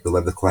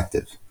love the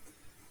collective.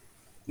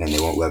 and they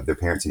won't love their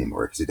parents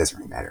anymore because it doesn't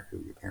really matter who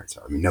your parents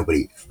are. I mean,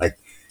 nobody, like,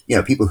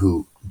 people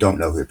who don't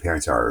know who their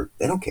parents are,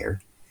 they don't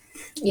care.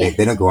 Yeah.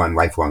 They don't go on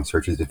lifelong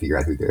searches to figure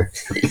out who they're.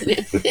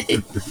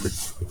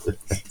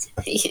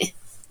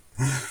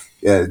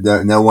 Yeah,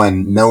 no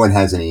one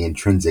has any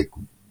intrinsic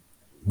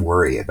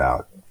worry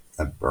about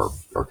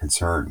or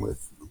concern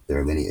with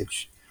their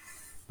lineage.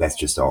 That's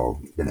just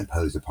all been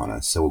imposed upon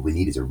us. So what we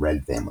need is a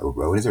red family.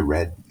 What is a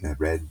red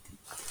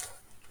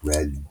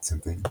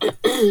something?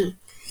 And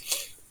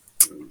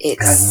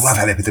I love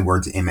how they put the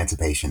words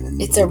emancipation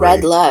and it's a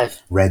red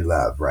love. Red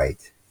love, right?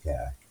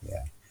 Yeah,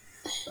 yeah.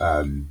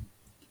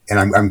 And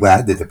I'm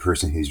glad that the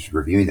person who's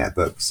reviewing that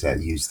book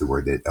said used the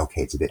word that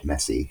okay, it's a bit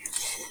messy.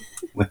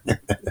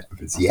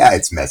 Yeah,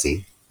 it's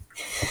messy.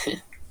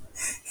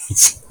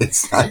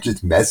 It's not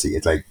just messy.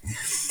 It's like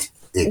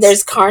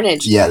there's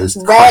carnage. Yeah, there's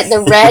red.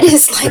 The red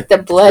is like the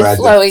blood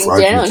flowing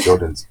down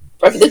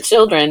from the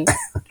children.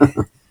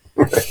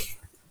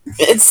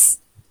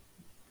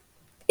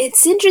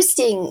 It's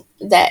interesting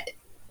that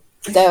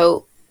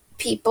though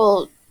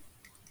people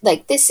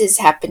like this is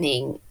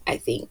happening. I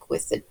think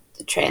with the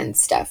trans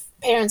stuff,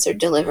 parents are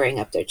delivering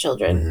up their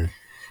children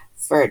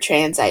for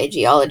trans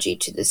ideology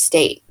to the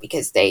state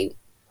because they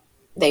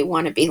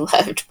want to be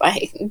loved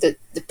by the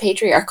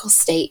patriarchal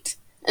state.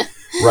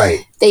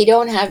 Right. They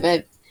don't have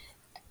their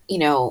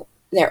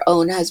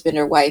own husband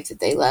or wife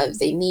that they love.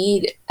 They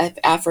need an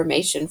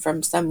affirmation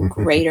from some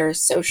greater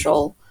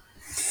social,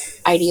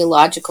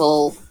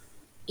 ideological,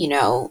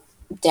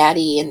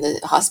 daddy in the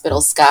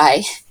hospital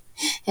sky.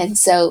 And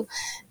so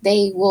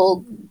they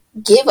will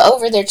give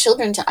over their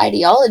children to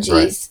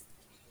ideologies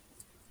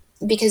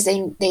because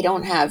they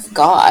don't have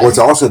God. What's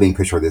also being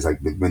pushed toward this, like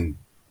when,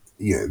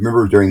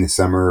 remember during the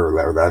summer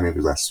or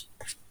maybe last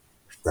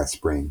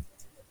spring,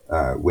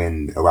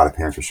 when a lot of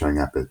parents were showing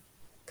up at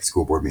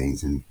school board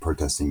meetings and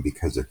protesting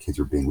because their kids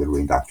were being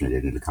literally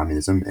indoctrinated into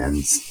communism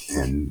and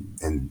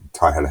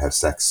taught how to have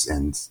sex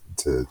and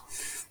to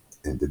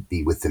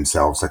be with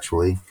themselves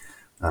sexually,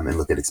 and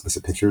look at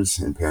explicit pictures,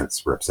 and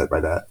parents were upset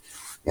by that.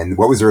 And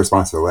what was the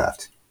response to the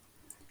left?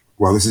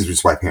 Well, this is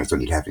just why parents don't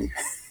need to have any.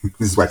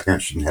 This is why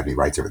parents shouldn't have any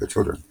rights over their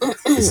children.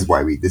 This is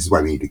why we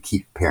need to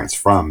keep parents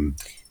from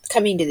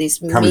coming to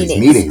these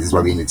meetings. This is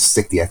why we need to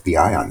stick the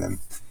FBI on them.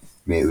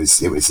 I mean, it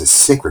was a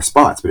sick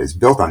response, but it's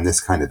built on this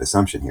kind of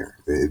assumption here.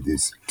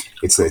 It's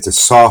a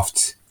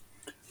soft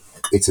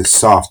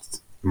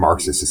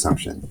Marxist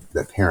assumption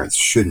that parents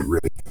shouldn't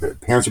really.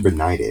 Parents are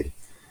benighted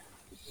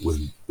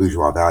with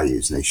bourgeois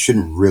values, and they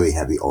shouldn't really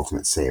have the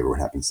ultimate say over what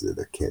happens to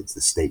their kids.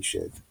 The state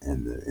should,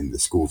 and the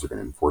schools are going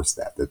to enforce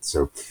that.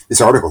 So this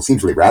article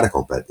seems really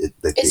radical, but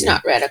it's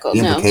not radical. The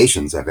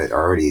implications of it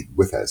are already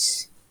with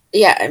us.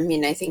 Yeah, I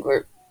mean, I think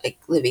we're like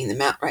living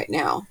them out right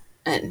now,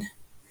 and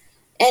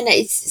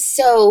it's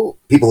so a lot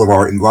of people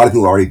have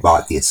already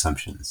bought the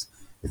assumptions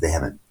if they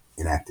haven't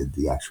enacted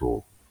the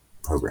actual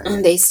program.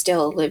 And they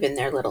still live in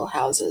their little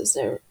houses,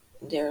 their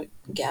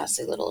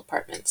ghastly little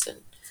apartments,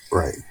 and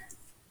right.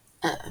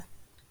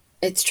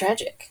 It's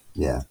tragic.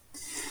 Yeah.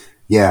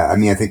 I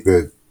mean, I think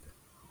that.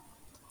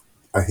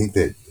 I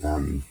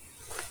mean,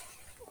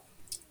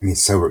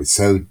 it's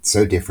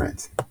so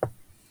different.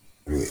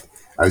 I mean,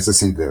 I was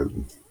listening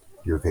to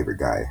your favorite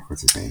guy.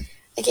 What's his name?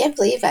 I can't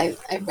believe I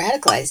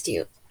radicalized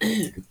you.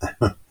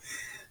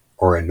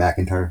 Oren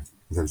McIntyre.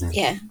 Is that his name?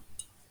 Yeah.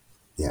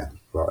 Yeah.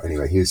 Well,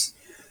 anyway, he was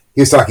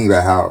talking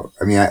about how.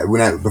 I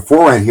mean,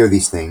 before I hear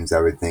these things,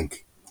 I would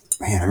think,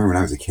 man, I remember when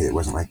I was a kid, it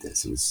wasn't like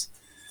this. It was.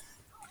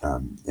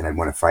 And I'd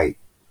want to fight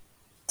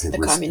to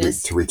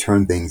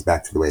return things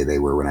back to the way they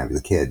were when I was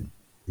a kid.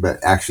 But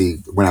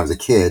actually, when I was a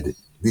kid,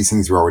 these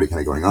things were already kind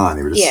of going on.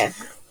 They were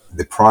just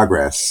the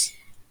progress.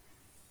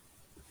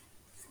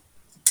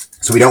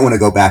 So we don't want to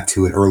go back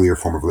to an earlier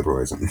form of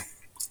liberalism.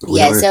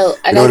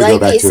 And I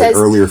like he says,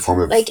 earlier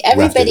form of like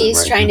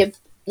everybody's trying to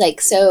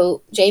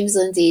so James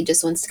Lindsay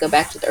just wants to go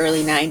back to the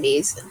early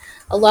 90s.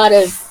 A lot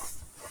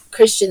of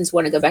Christians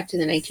want to go back to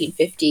the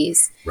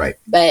 1950s. Right.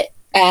 But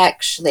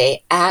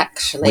actually,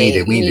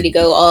 we need to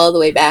go all the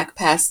way back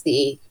past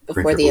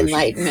before the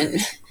Enlightenment,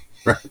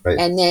 right.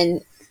 And then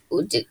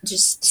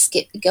just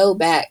go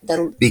back.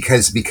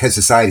 Because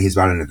society has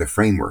brought into the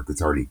framework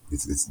that's already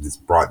it's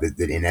brought that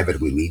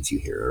inevitably leads you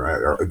here, right?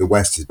 Or the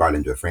West has brought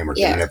into a framework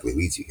that inevitably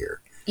leads you here.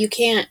 You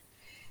can't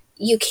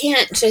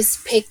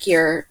just pick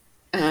your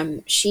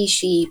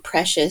she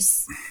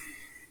precious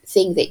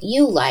thing that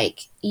you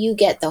like. You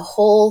get the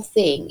whole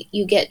thing.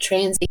 You get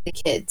transing the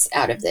kids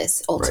out of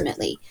this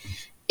ultimately. Right.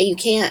 You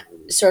can't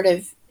sort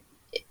of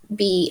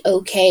be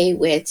okay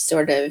with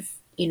sort of,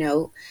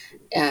 Hugh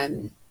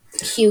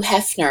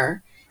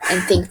Hefner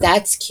and think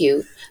that's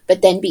cute,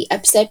 but then be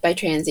upset by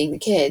transing the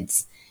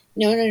kids.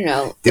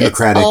 No.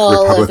 Democratic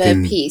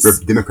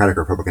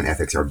Republican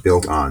ethics are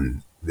built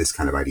on this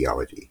kind of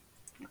ideology.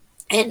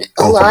 And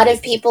a lot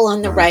of people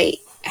on the right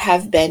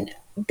have been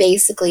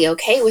basically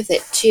okay with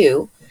it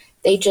too.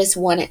 They just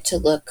want it to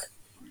look.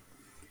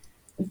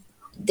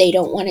 They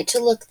don't want it to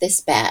look this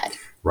bad.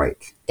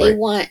 Right. They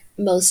want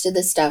most of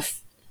the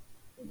stuff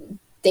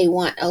They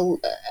want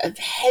a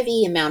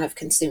heavy amount of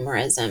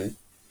consumerism.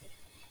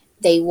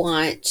 They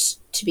want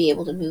to be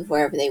able to move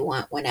wherever they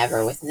want,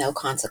 whenever, with no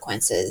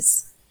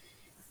consequences.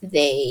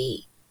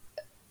 They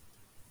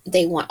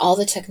they want all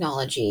the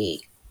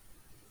technology.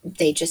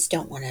 They just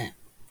don't want to,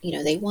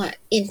 they want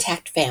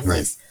intact Right.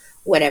 families,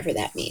 whatever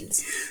that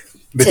means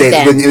But to they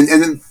them.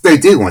 and they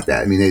do want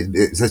that. I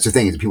mean, such a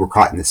thing is people are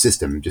caught in the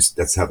system. Just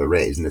that's how they're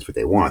raised, and that's what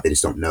they want. They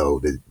just don't know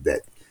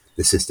that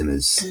the system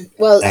is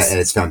Well, at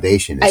its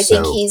foundation I is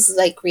think so he's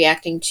like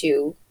reacting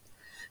to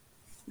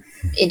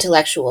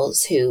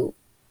intellectuals who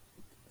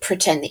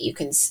pretend that you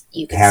can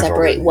has all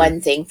separate the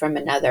one thing from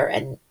another,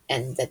 and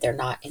that they're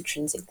not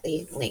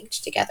intrinsically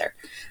linked together.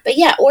 But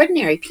yeah,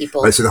 ordinary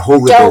people right. So the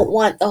whole don't liberal,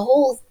 want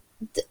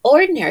the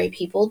ordinary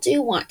people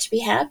do want to be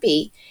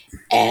happy,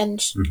 and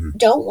mm-hmm,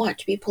 don't want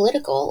to be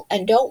political,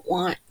 and don't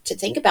want to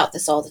think about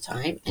this all the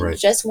time, and right,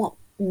 just want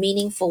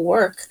meaningful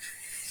work,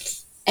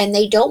 and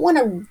they don't want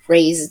to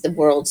raise the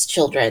world's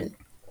children.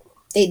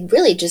 They'd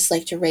really just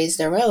like to raise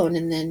their own,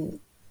 and then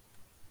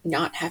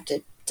not have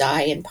to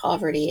die in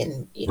poverty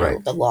and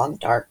right, the long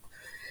dark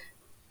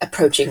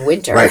approaching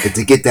winter. right. But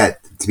to get that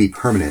to be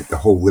permanent, the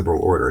whole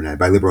liberal order, and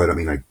by liberal I don't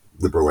mean like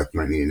liberal like you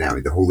might mean it now. I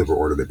mean, the whole liberal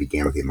order that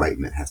began with the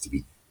Enlightenment has to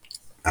be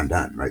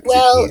undone, right? Because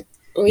Well,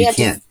 we you have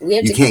to can't, we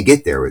have you to can't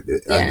get there under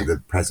yeah.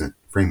 the present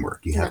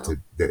framework. No. You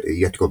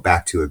have to go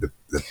back to the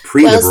Well, so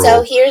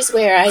pre-liberal here's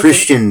where I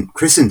think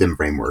Christendom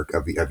framework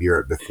of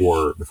Europe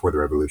before the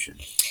revolution.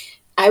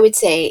 I would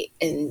say,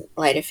 in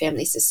light of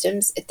family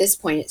systems, at this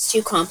point it's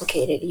too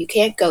complicated. You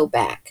can't go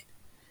back.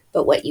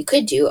 But what you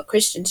could do, what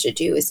Christians should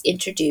do, is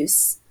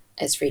introduce,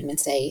 as Friedman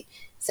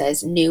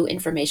says, new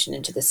information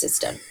into the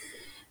system.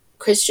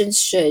 Christians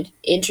should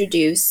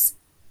introduce,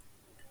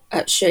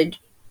 should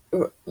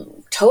r-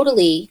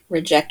 totally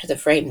reject the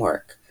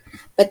framework,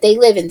 but they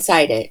live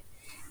inside it,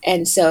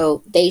 and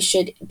so they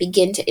should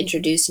begin to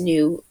introduce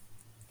new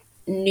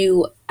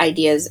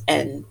ideas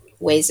and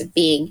ways of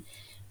being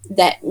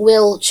that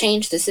will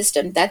change the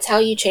system. That's how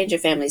you change a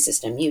family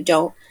system. You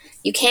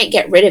can't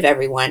get rid of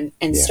everyone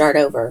and Yeah, start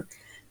over,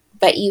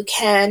 but you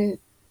can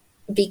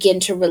begin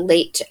to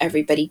relate to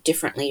everybody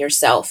differently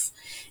yourself,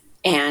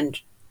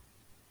 and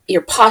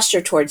your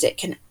posture towards it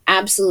can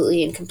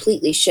absolutely and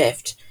completely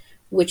shift,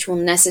 which will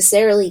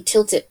necessarily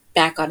tilt it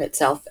back on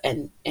itself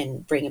and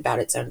bring about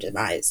its own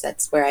demise.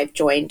 That's where I've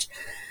joined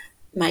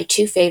my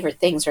two favorite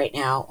things right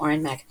now,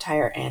 Orrin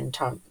McIntyre and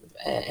Tom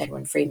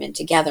Edwin Friedman,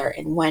 together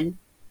in one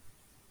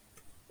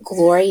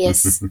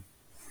glorious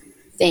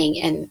thing.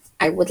 And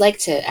I would like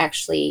to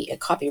actually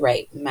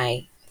copyright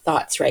my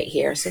thoughts right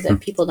here so that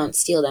people don't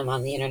steal them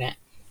on the internet.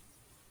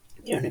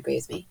 You don't agree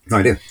with me? no,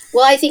 I do.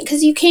 Well, I think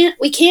because we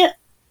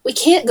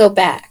can't go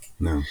back,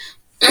 No,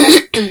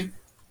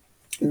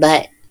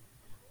 but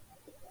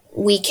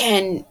we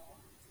can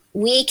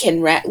we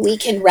can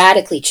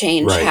radically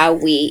change right. how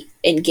we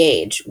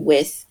engage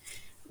with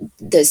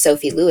the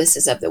Sophie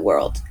Lewises of the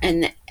world,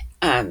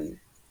 um,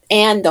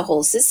 and the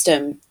whole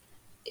system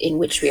in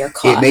which we are It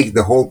caught. make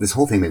the whole this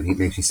whole thing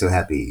makes me so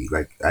happy.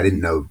 Like I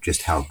didn't know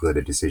just how good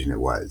a decision it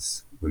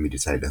was when we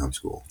decided to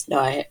homeschool. No,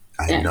 I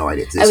had no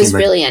idea. I was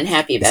really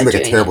unhappy It seemed about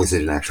like a doing terrible it.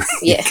 decision actually.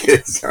 Yeah,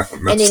 'Cause,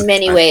 and most in of the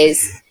many time,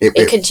 ways, it,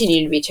 it it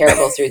continued to be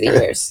terrible through the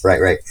years.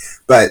 right, right.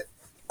 But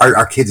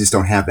our kids just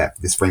don't have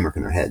this framework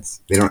in their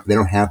heads. They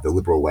don't have the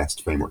liberal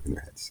West framework in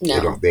their heads.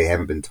 No, They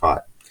haven't been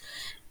taught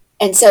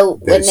and so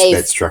when that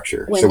they've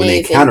structure. when So when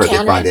they they've encounter it, they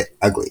find encountered it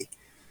ugly.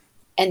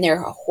 and they're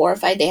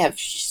horrified, they have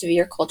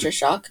severe culture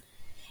shock,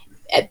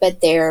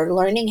 but they're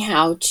learning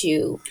how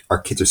to. Our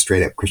kids are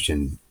straight up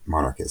Christian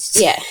monarchists.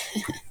 Yeah,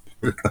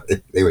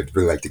 They would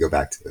really like to go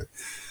back to.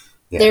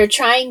 Yeah, they're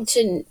trying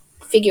to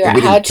figure and out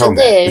we how didn't to tell them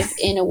that. live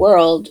in a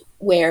world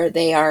where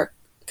they are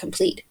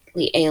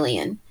completely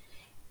alien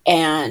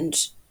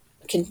and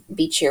can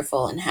be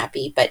cheerful and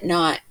happy, but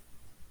not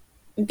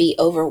be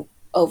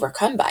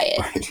overcome by it.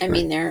 Right, I right,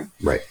 mean, they're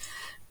right.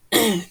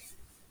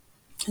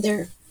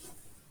 they're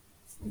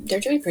they're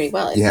doing pretty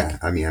well, I Yeah,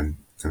 think. I mean, I'm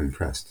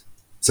impressed.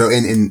 So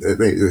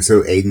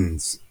so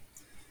Aiden's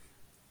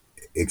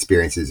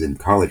experiences in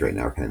college right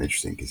now are kind of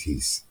interesting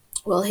because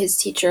Well, his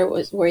teacher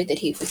was worried that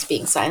he was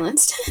being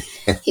silenced.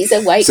 He's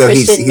a white so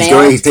Christian he's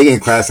male. taking a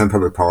class on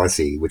public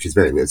policy, which is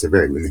he's a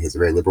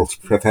very liberal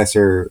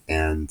professor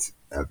and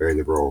a very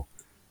liberal,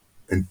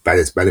 and by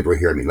liberal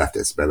here I mean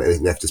leftist, by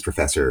leftist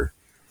professor,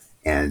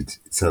 and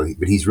so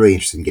but he's really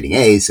interested in getting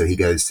A's, so he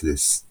goes to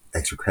this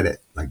extra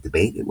credit like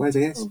debate it was I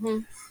guess Hmm.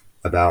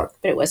 about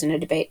But it wasn't a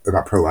debate.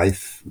 pro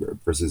life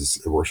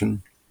versus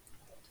abortion,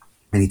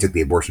 and he took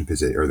the abortion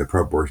position or the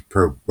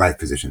pro life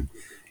position.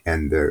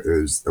 And there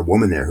was a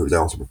woman there who was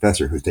also a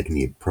professor who was taking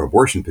the pro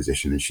abortion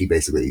position, and she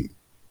basically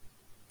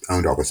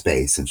owned all the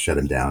space and shut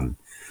him down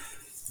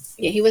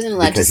Yeah, he wasn't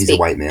allowed to because he's a speak.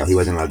 white male. He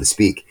wasn't allowed to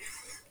speak.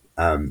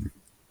 Um,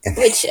 and,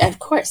 Which, of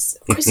course,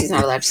 he's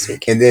not allowed to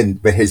speak.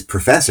 but his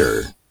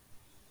professor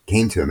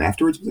came to him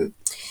afterwards. Was it?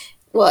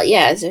 Well,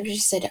 yeah, so she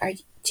said,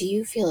 do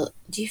you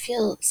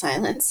feel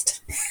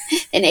silenced?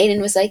 And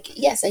Aiden was like,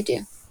 yes, I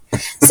do.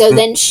 So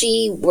then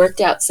she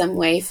worked out some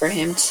way for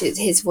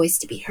his voice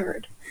to be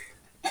heard.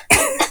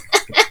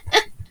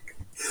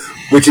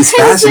 which is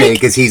I was fascinating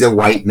like, because he's a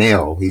white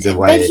male. He's a but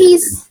white.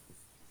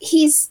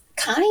 he's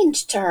kind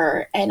to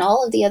her, and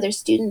all of the other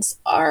students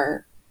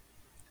are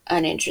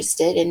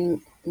uninterested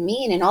and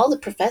mean, and all the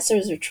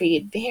professors are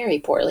treated very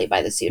poorly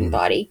by the student Mm,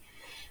 body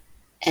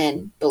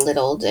and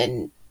belittled,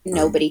 and um,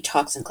 nobody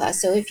talks in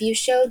class. So if you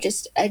show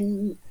just a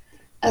modicum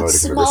of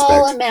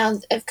small respect.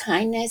 amount of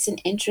kindness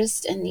and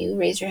interest and you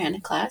raise your hand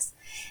in class,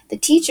 the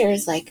teacher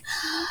is like,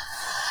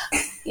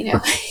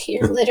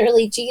 you're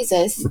literally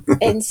Jesus.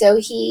 And so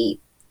he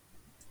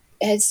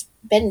has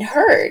been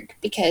heard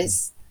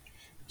because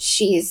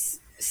she's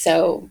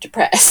so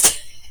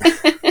depressed.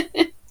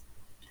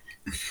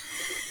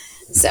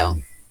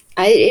 So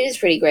it is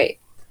pretty great.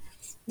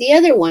 The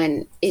other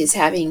one is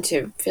having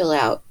to fill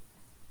out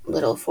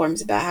little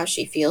forms about how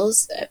she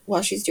feels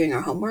while she's doing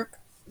her homework.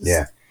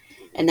 Yeah.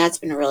 And that's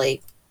been a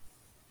really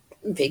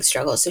big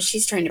struggle. So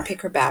she's trying to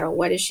pick her battle.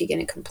 What is she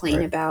going to complain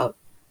Right. about?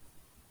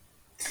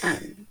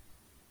 Um,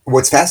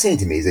 What's fascinating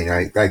to me is, and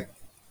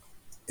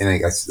I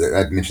guess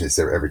I've mentioned this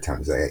every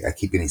time, is I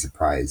keep getting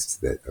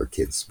surprised that our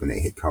kids, when they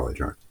hit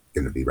college, aren't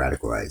going to be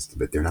radicalized,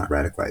 but they're not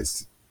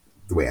radicalized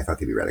the way I thought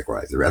they'd be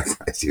radicalized. They're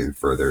radicalized even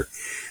further.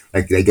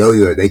 Like they go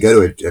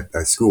to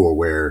a school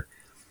where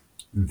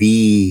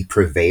the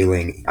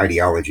prevailing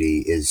ideology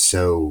is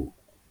so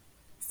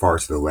far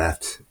to the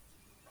left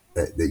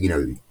that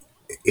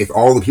if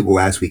all the people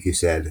last week who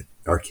said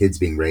our kids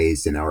being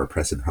raised in our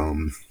oppressive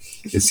home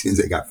as soon as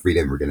they got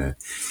freedom were going to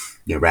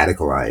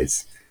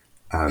radicalize,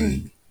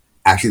 mm, um,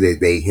 actually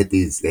they hit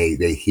these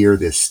they hear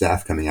this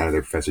stuff coming out of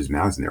their professors'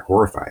 mouths and they're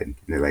horrified, and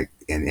they're like,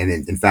 and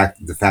in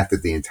fact the fact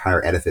that the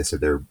entire edifice of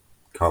their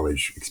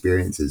college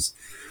experiences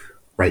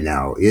right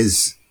now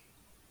is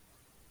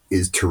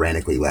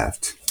tyrannically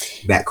left,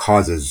 that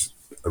causes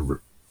a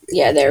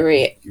yeah,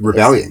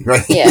 rebellion,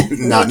 right? yeah,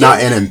 you Not do.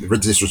 in a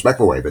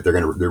disrespectful way, but they're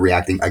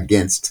reacting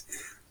against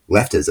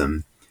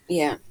leftism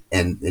Yeah,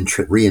 and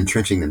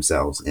re-entrenching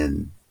themselves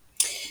in.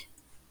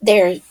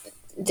 they're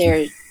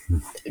they're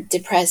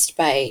depressed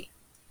by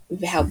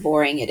how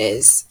boring it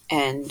is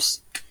and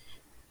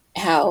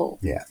how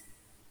Yeah,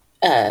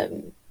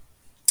 um,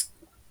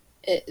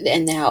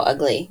 and how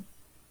ugly.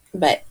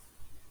 But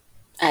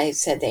I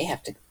said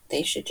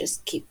they should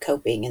just keep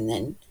coping and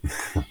then,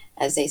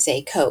 as they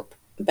say, cope.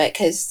 But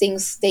because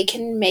things they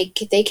can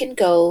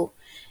go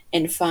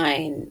and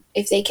find,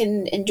 if they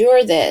can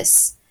endure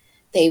this,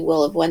 they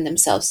will have won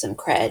themselves some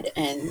cred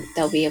and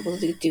they'll be able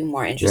to do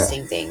more yeah,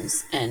 interesting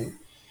things. And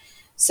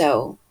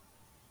so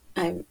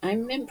I'm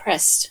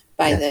impressed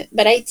by yeah. the,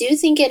 but I do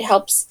think it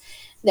helps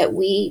that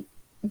we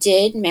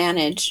did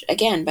manage,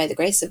 again, by the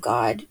grace of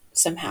God,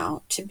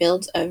 somehow to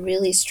build a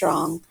really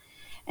strong,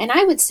 and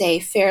I would say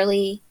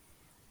fairly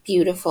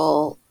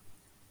beautiful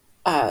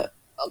uh,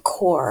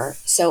 core.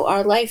 So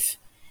our life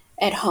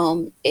at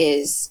home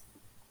is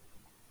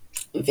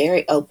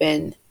very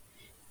open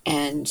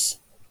and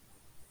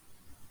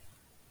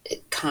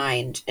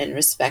kind and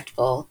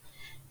respectful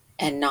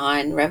and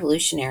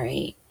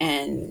non-revolutionary,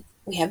 and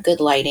we have good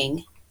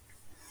lighting.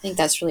 I think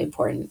that's really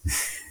important.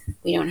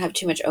 We don't have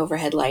too much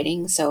overhead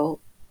lighting, so,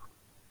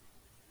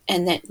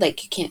 and that,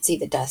 like, you can't see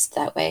the dust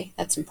that way.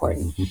 That's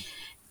important.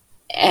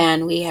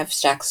 And we have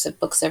stacks of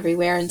books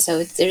everywhere, and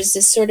so there's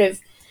this sort of,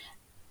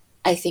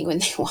 I think when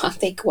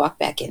they walk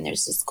back in,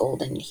 there's this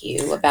golden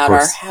hue Of about our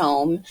course,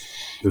 home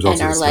there's and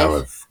also the our smell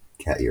life. of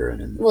cat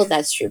urine and Well,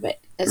 that's true, but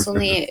that's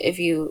only if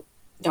you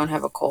don't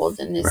have a cold,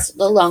 and right. it's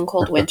the long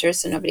cold winter,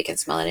 so nobody can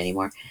smell it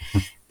anymore.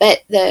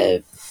 But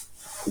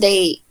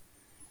they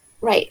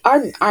right,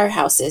 our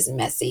house is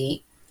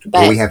messy,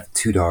 Well, we but have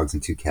 2 dogs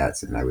and 2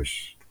 cats, and I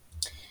wish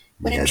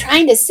we what I'm had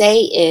trying to say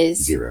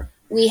is zero.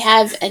 we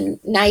have a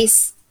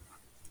nice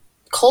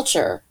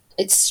culture.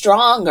 It's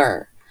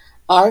stronger.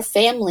 Our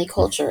family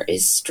culture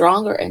is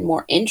stronger and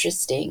more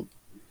interesting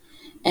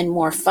and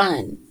more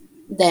fun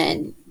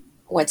than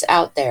what's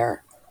out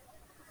there.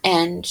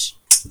 And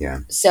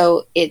Yeah.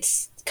 so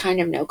it's kind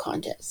of no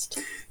contest.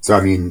 So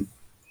I mean,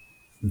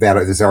 that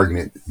this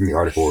argument from the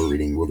article we're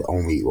reading will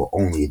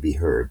only be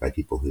heard by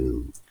people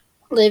who.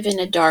 Live in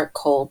a dark,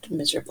 cold,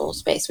 miserable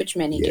space, which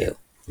many Yeah, do.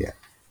 yeah,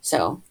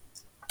 So,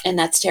 and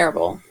that's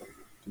terrible.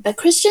 But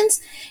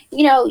Christians,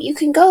 you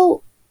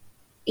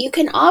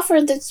can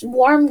offer this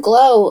warm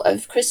glow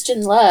of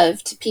Christian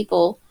love to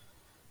people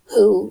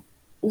who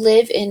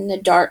live in the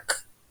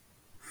dark,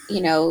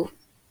 you know,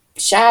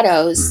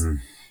 shadows, hmm,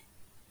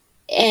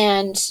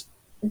 and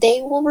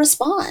they will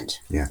respond.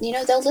 yeah.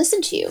 They'll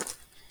listen to you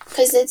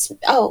because it's,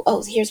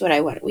 here's what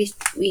I want.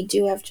 We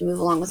do have to move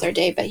along with our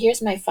day, but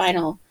here's my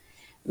final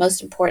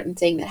most important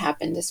thing that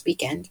happened this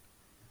weekend.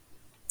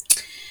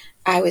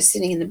 I was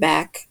sitting in the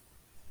back,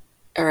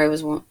 or I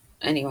was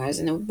anyway. I was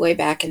in the way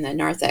back in the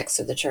narthex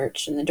of the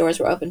church, and the doors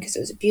were open because it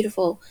was a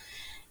beautiful,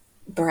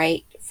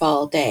 bright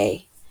fall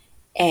day,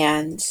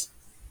 and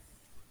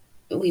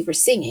we were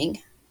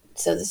singing.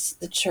 So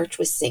the church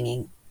was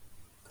singing,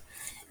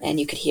 and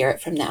you could hear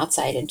it from the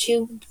outside. And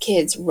two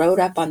kids rode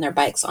up on their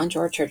bikes onto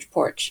our church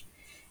porch,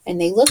 and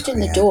they looked Oh in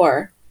the yeah.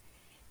 door,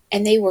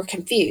 and they were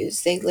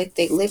confused. They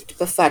looked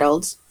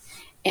befuddled,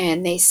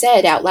 and they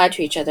said out loud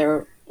to each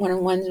other.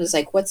 One was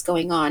like, "What's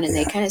going on?" And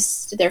they Yeah. kind of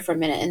stood there for a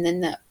minute, and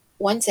then the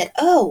one said,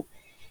 "Oh,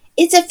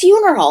 it's a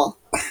funeral."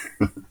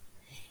 And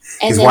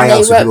Because then why they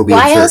else would wrote, people be in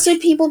 "Why else church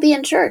would people be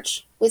in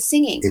church with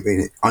singing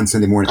on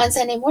Sunday morning? on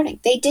Sunday morning?"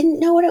 They didn't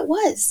know what it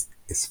was.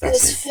 It's It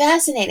was fascinating.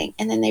 fascinating.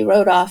 And then they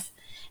wrote off,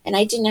 and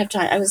I didn't have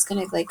time. I was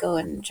gonna like go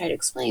and try to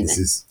explain This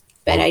that, is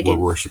but I we're didn't.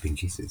 worshiping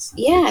Jesus.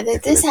 Yeah, I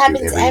that feel this like we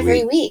do happens every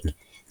every week. week.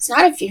 It's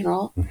not a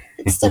funeral.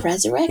 It's the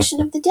resurrection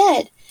of the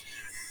dead.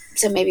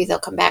 So maybe they'll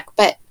come back.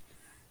 But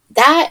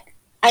that,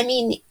 I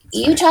mean, It's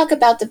you funny. talk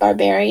about the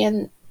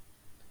barbarian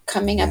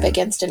coming up Yeah,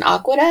 against an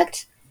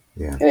aqueduct.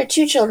 yeah. There are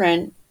two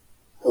children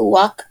who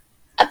walk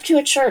up to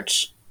a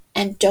church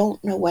and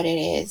don't know what it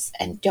is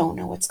and don't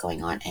know what's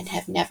going on and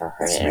have never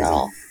heard It's it at amazing.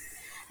 all.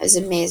 I was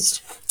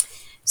amazed.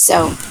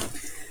 So,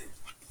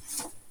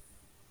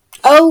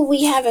 oh,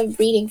 we have a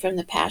reading from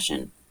the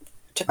Passion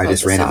to I close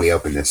just us randomly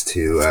off. opened this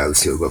to let's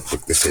see what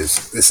book this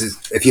is. This is,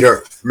 if you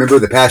don't remember,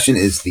 the Passion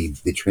is the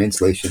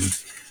translation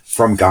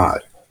from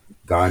God.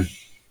 God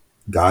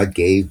God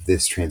gave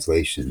this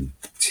translation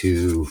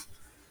to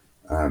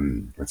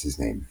what's his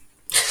name?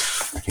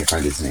 I can't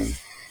find his name.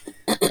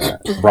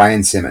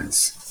 Brian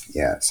Simmons.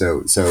 Yeah.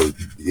 So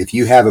if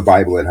you have a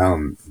Bible at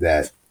home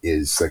that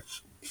is like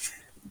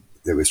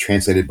that was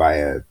translated by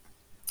a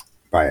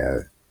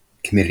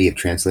committee of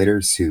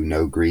translators who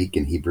know Greek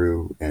and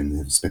Hebrew and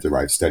have spent their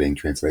lives studying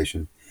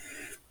translation,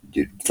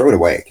 you throw it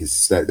away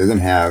because that doesn't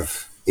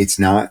have. It's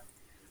not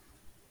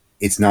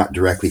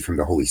directly from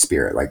the Holy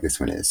Spirit like this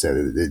one is.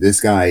 So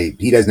this guy,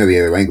 he does know the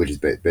other languages,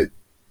 but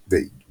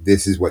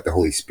this is what the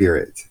Holy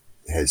Spirit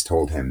has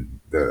told him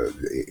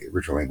the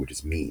original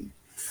languages mean.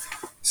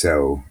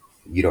 So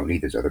you don't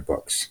need those other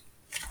books,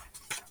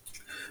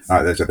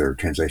 those other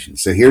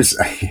translations. So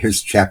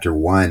here's chapter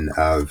one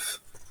of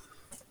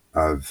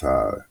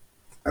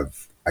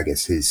I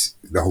guess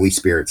the Holy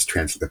Spirit's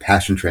the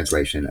Passion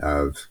translation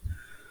of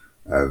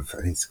I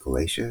think it's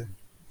Galatians.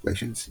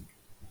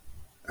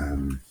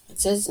 It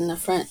says in the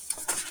front,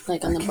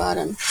 like on I the can't,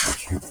 bottom. I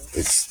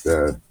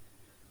can't.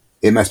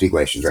 It must be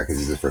Galatians, right? Because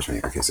this is the first one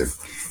here. Okay, so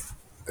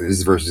this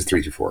is verses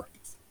 3 to 4.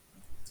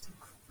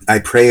 I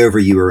pray over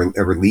you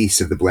a release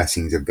of the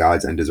blessings of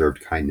God's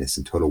undeserved kindness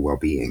and total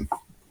well-being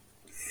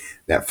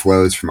that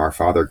flows from our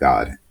Father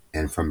God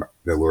and from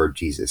the Lord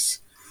Jesus.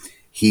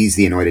 He's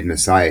the anointed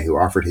Messiah who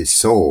offered his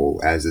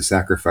soul as a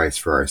sacrifice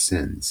for our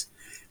sins.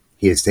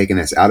 He has taken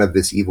us out of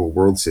this evil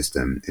world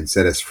system and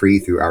set us free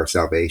through our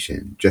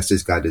salvation, just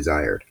as God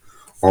desired.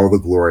 All the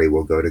glory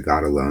will go to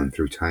God alone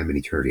through time and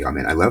eternity.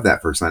 Amen. I love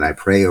that first line. I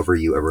pray over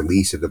you a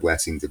release of the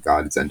blessings of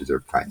God's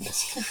undeserved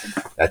kindness.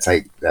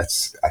 I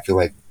feel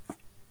like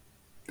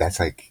that's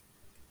like,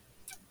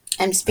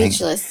 I'm thank,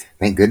 speechless.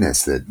 thank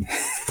goodness that,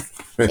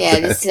 Yeah,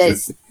 this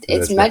says it's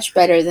that's right. much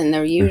better than the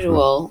Mhm.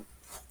 usual.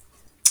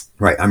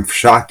 Right. I'm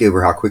shocked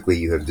over how quickly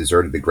you have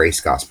deserted the grace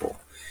gospel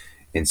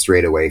and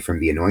strayed away from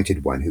the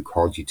anointed one who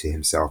called you to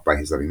himself by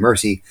his loving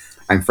mercy.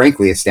 I'm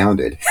frankly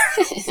astounded.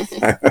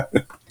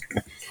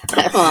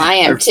 Well, I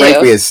am I'm too.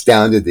 frankly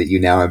astounded that you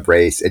now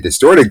embrace a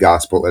distorted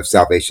gospel of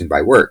salvation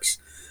by works.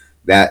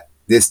 That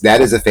is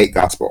a fake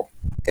gospel.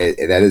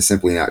 That is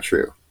simply not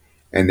true.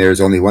 And there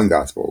is only one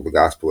gospel, the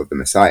gospel of the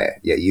Messiah.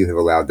 Yet you have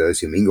allowed those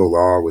who mingle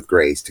law with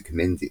grace to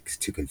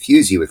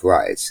confuse you with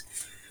lies.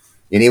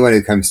 Anyone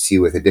who comes to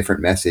you with a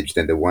different message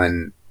than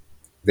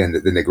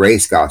the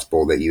grace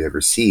gospel that you have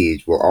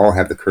received will all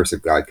have the curse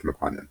of God come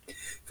upon them.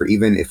 For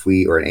even if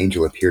we or an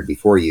angel appeared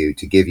before you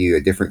to give you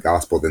a different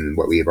gospel than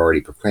what we have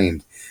already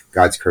proclaimed,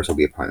 God's curse will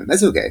be upon them.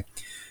 That's okay.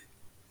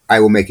 I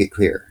will make it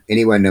clear.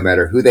 Anyone, no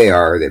matter who they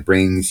are, that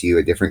brings you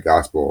a different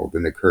gospel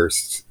than the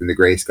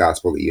grace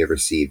gospel that you have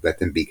received, let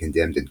them be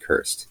condemned and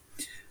cursed.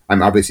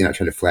 I'm obviously not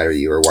trying to flatter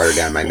you or water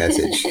down my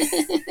message.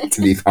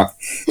 To be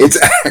it's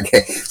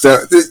okay.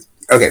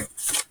 Okay.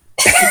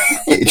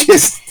 It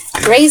just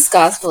Grace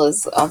gospel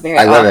is a very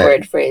I love it.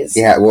 awkward phrase.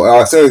 Yeah. Well,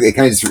 also it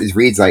kind of just it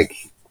reads like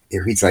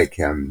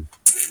I don't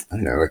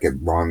know, like a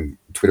long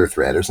Twitter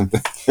thread or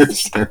something,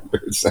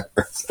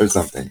 or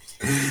something.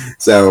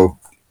 So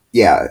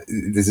yeah,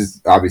 this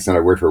is obviously not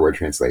a word for word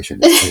translation.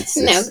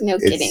 No, no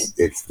kidding.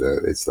 It's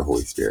the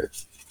Holy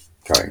Spirit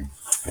telling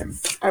him.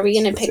 Are we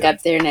going to What's pick it.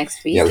 up there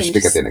next Yeah, week we and should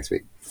pick up there just next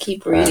week.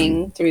 keep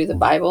reading through the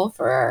Bible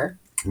for our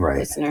Right.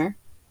 listener?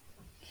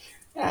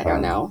 I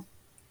don't know.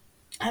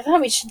 I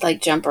thought we should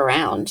like jump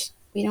around.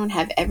 We don't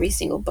have every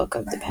single book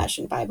of the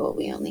Passion Bible.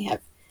 We only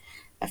have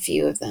a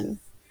few of them.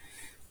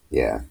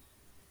 Yeah.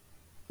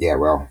 Yeah.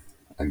 Well,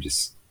 I'm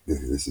just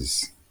this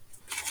is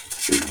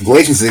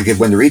Galatians is a good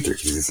one to read through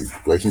because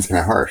Galatians is kind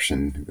of harsh,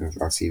 and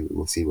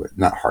we'll see what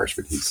not harsh,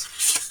 but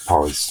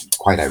Paul is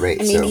quite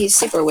irate. I mean, So he's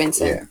super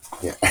winsome.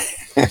 yeah,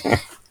 yeah,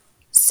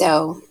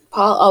 So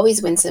Paul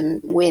always wins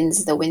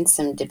the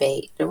winsome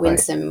debate, the right,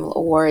 winsome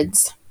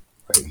awards.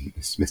 right.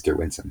 It's Mr.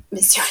 Winsome.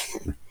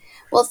 Mr.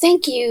 Well,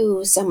 thank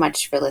you so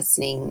much for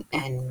listening,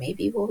 and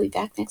maybe we'll be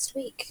back next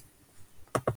week.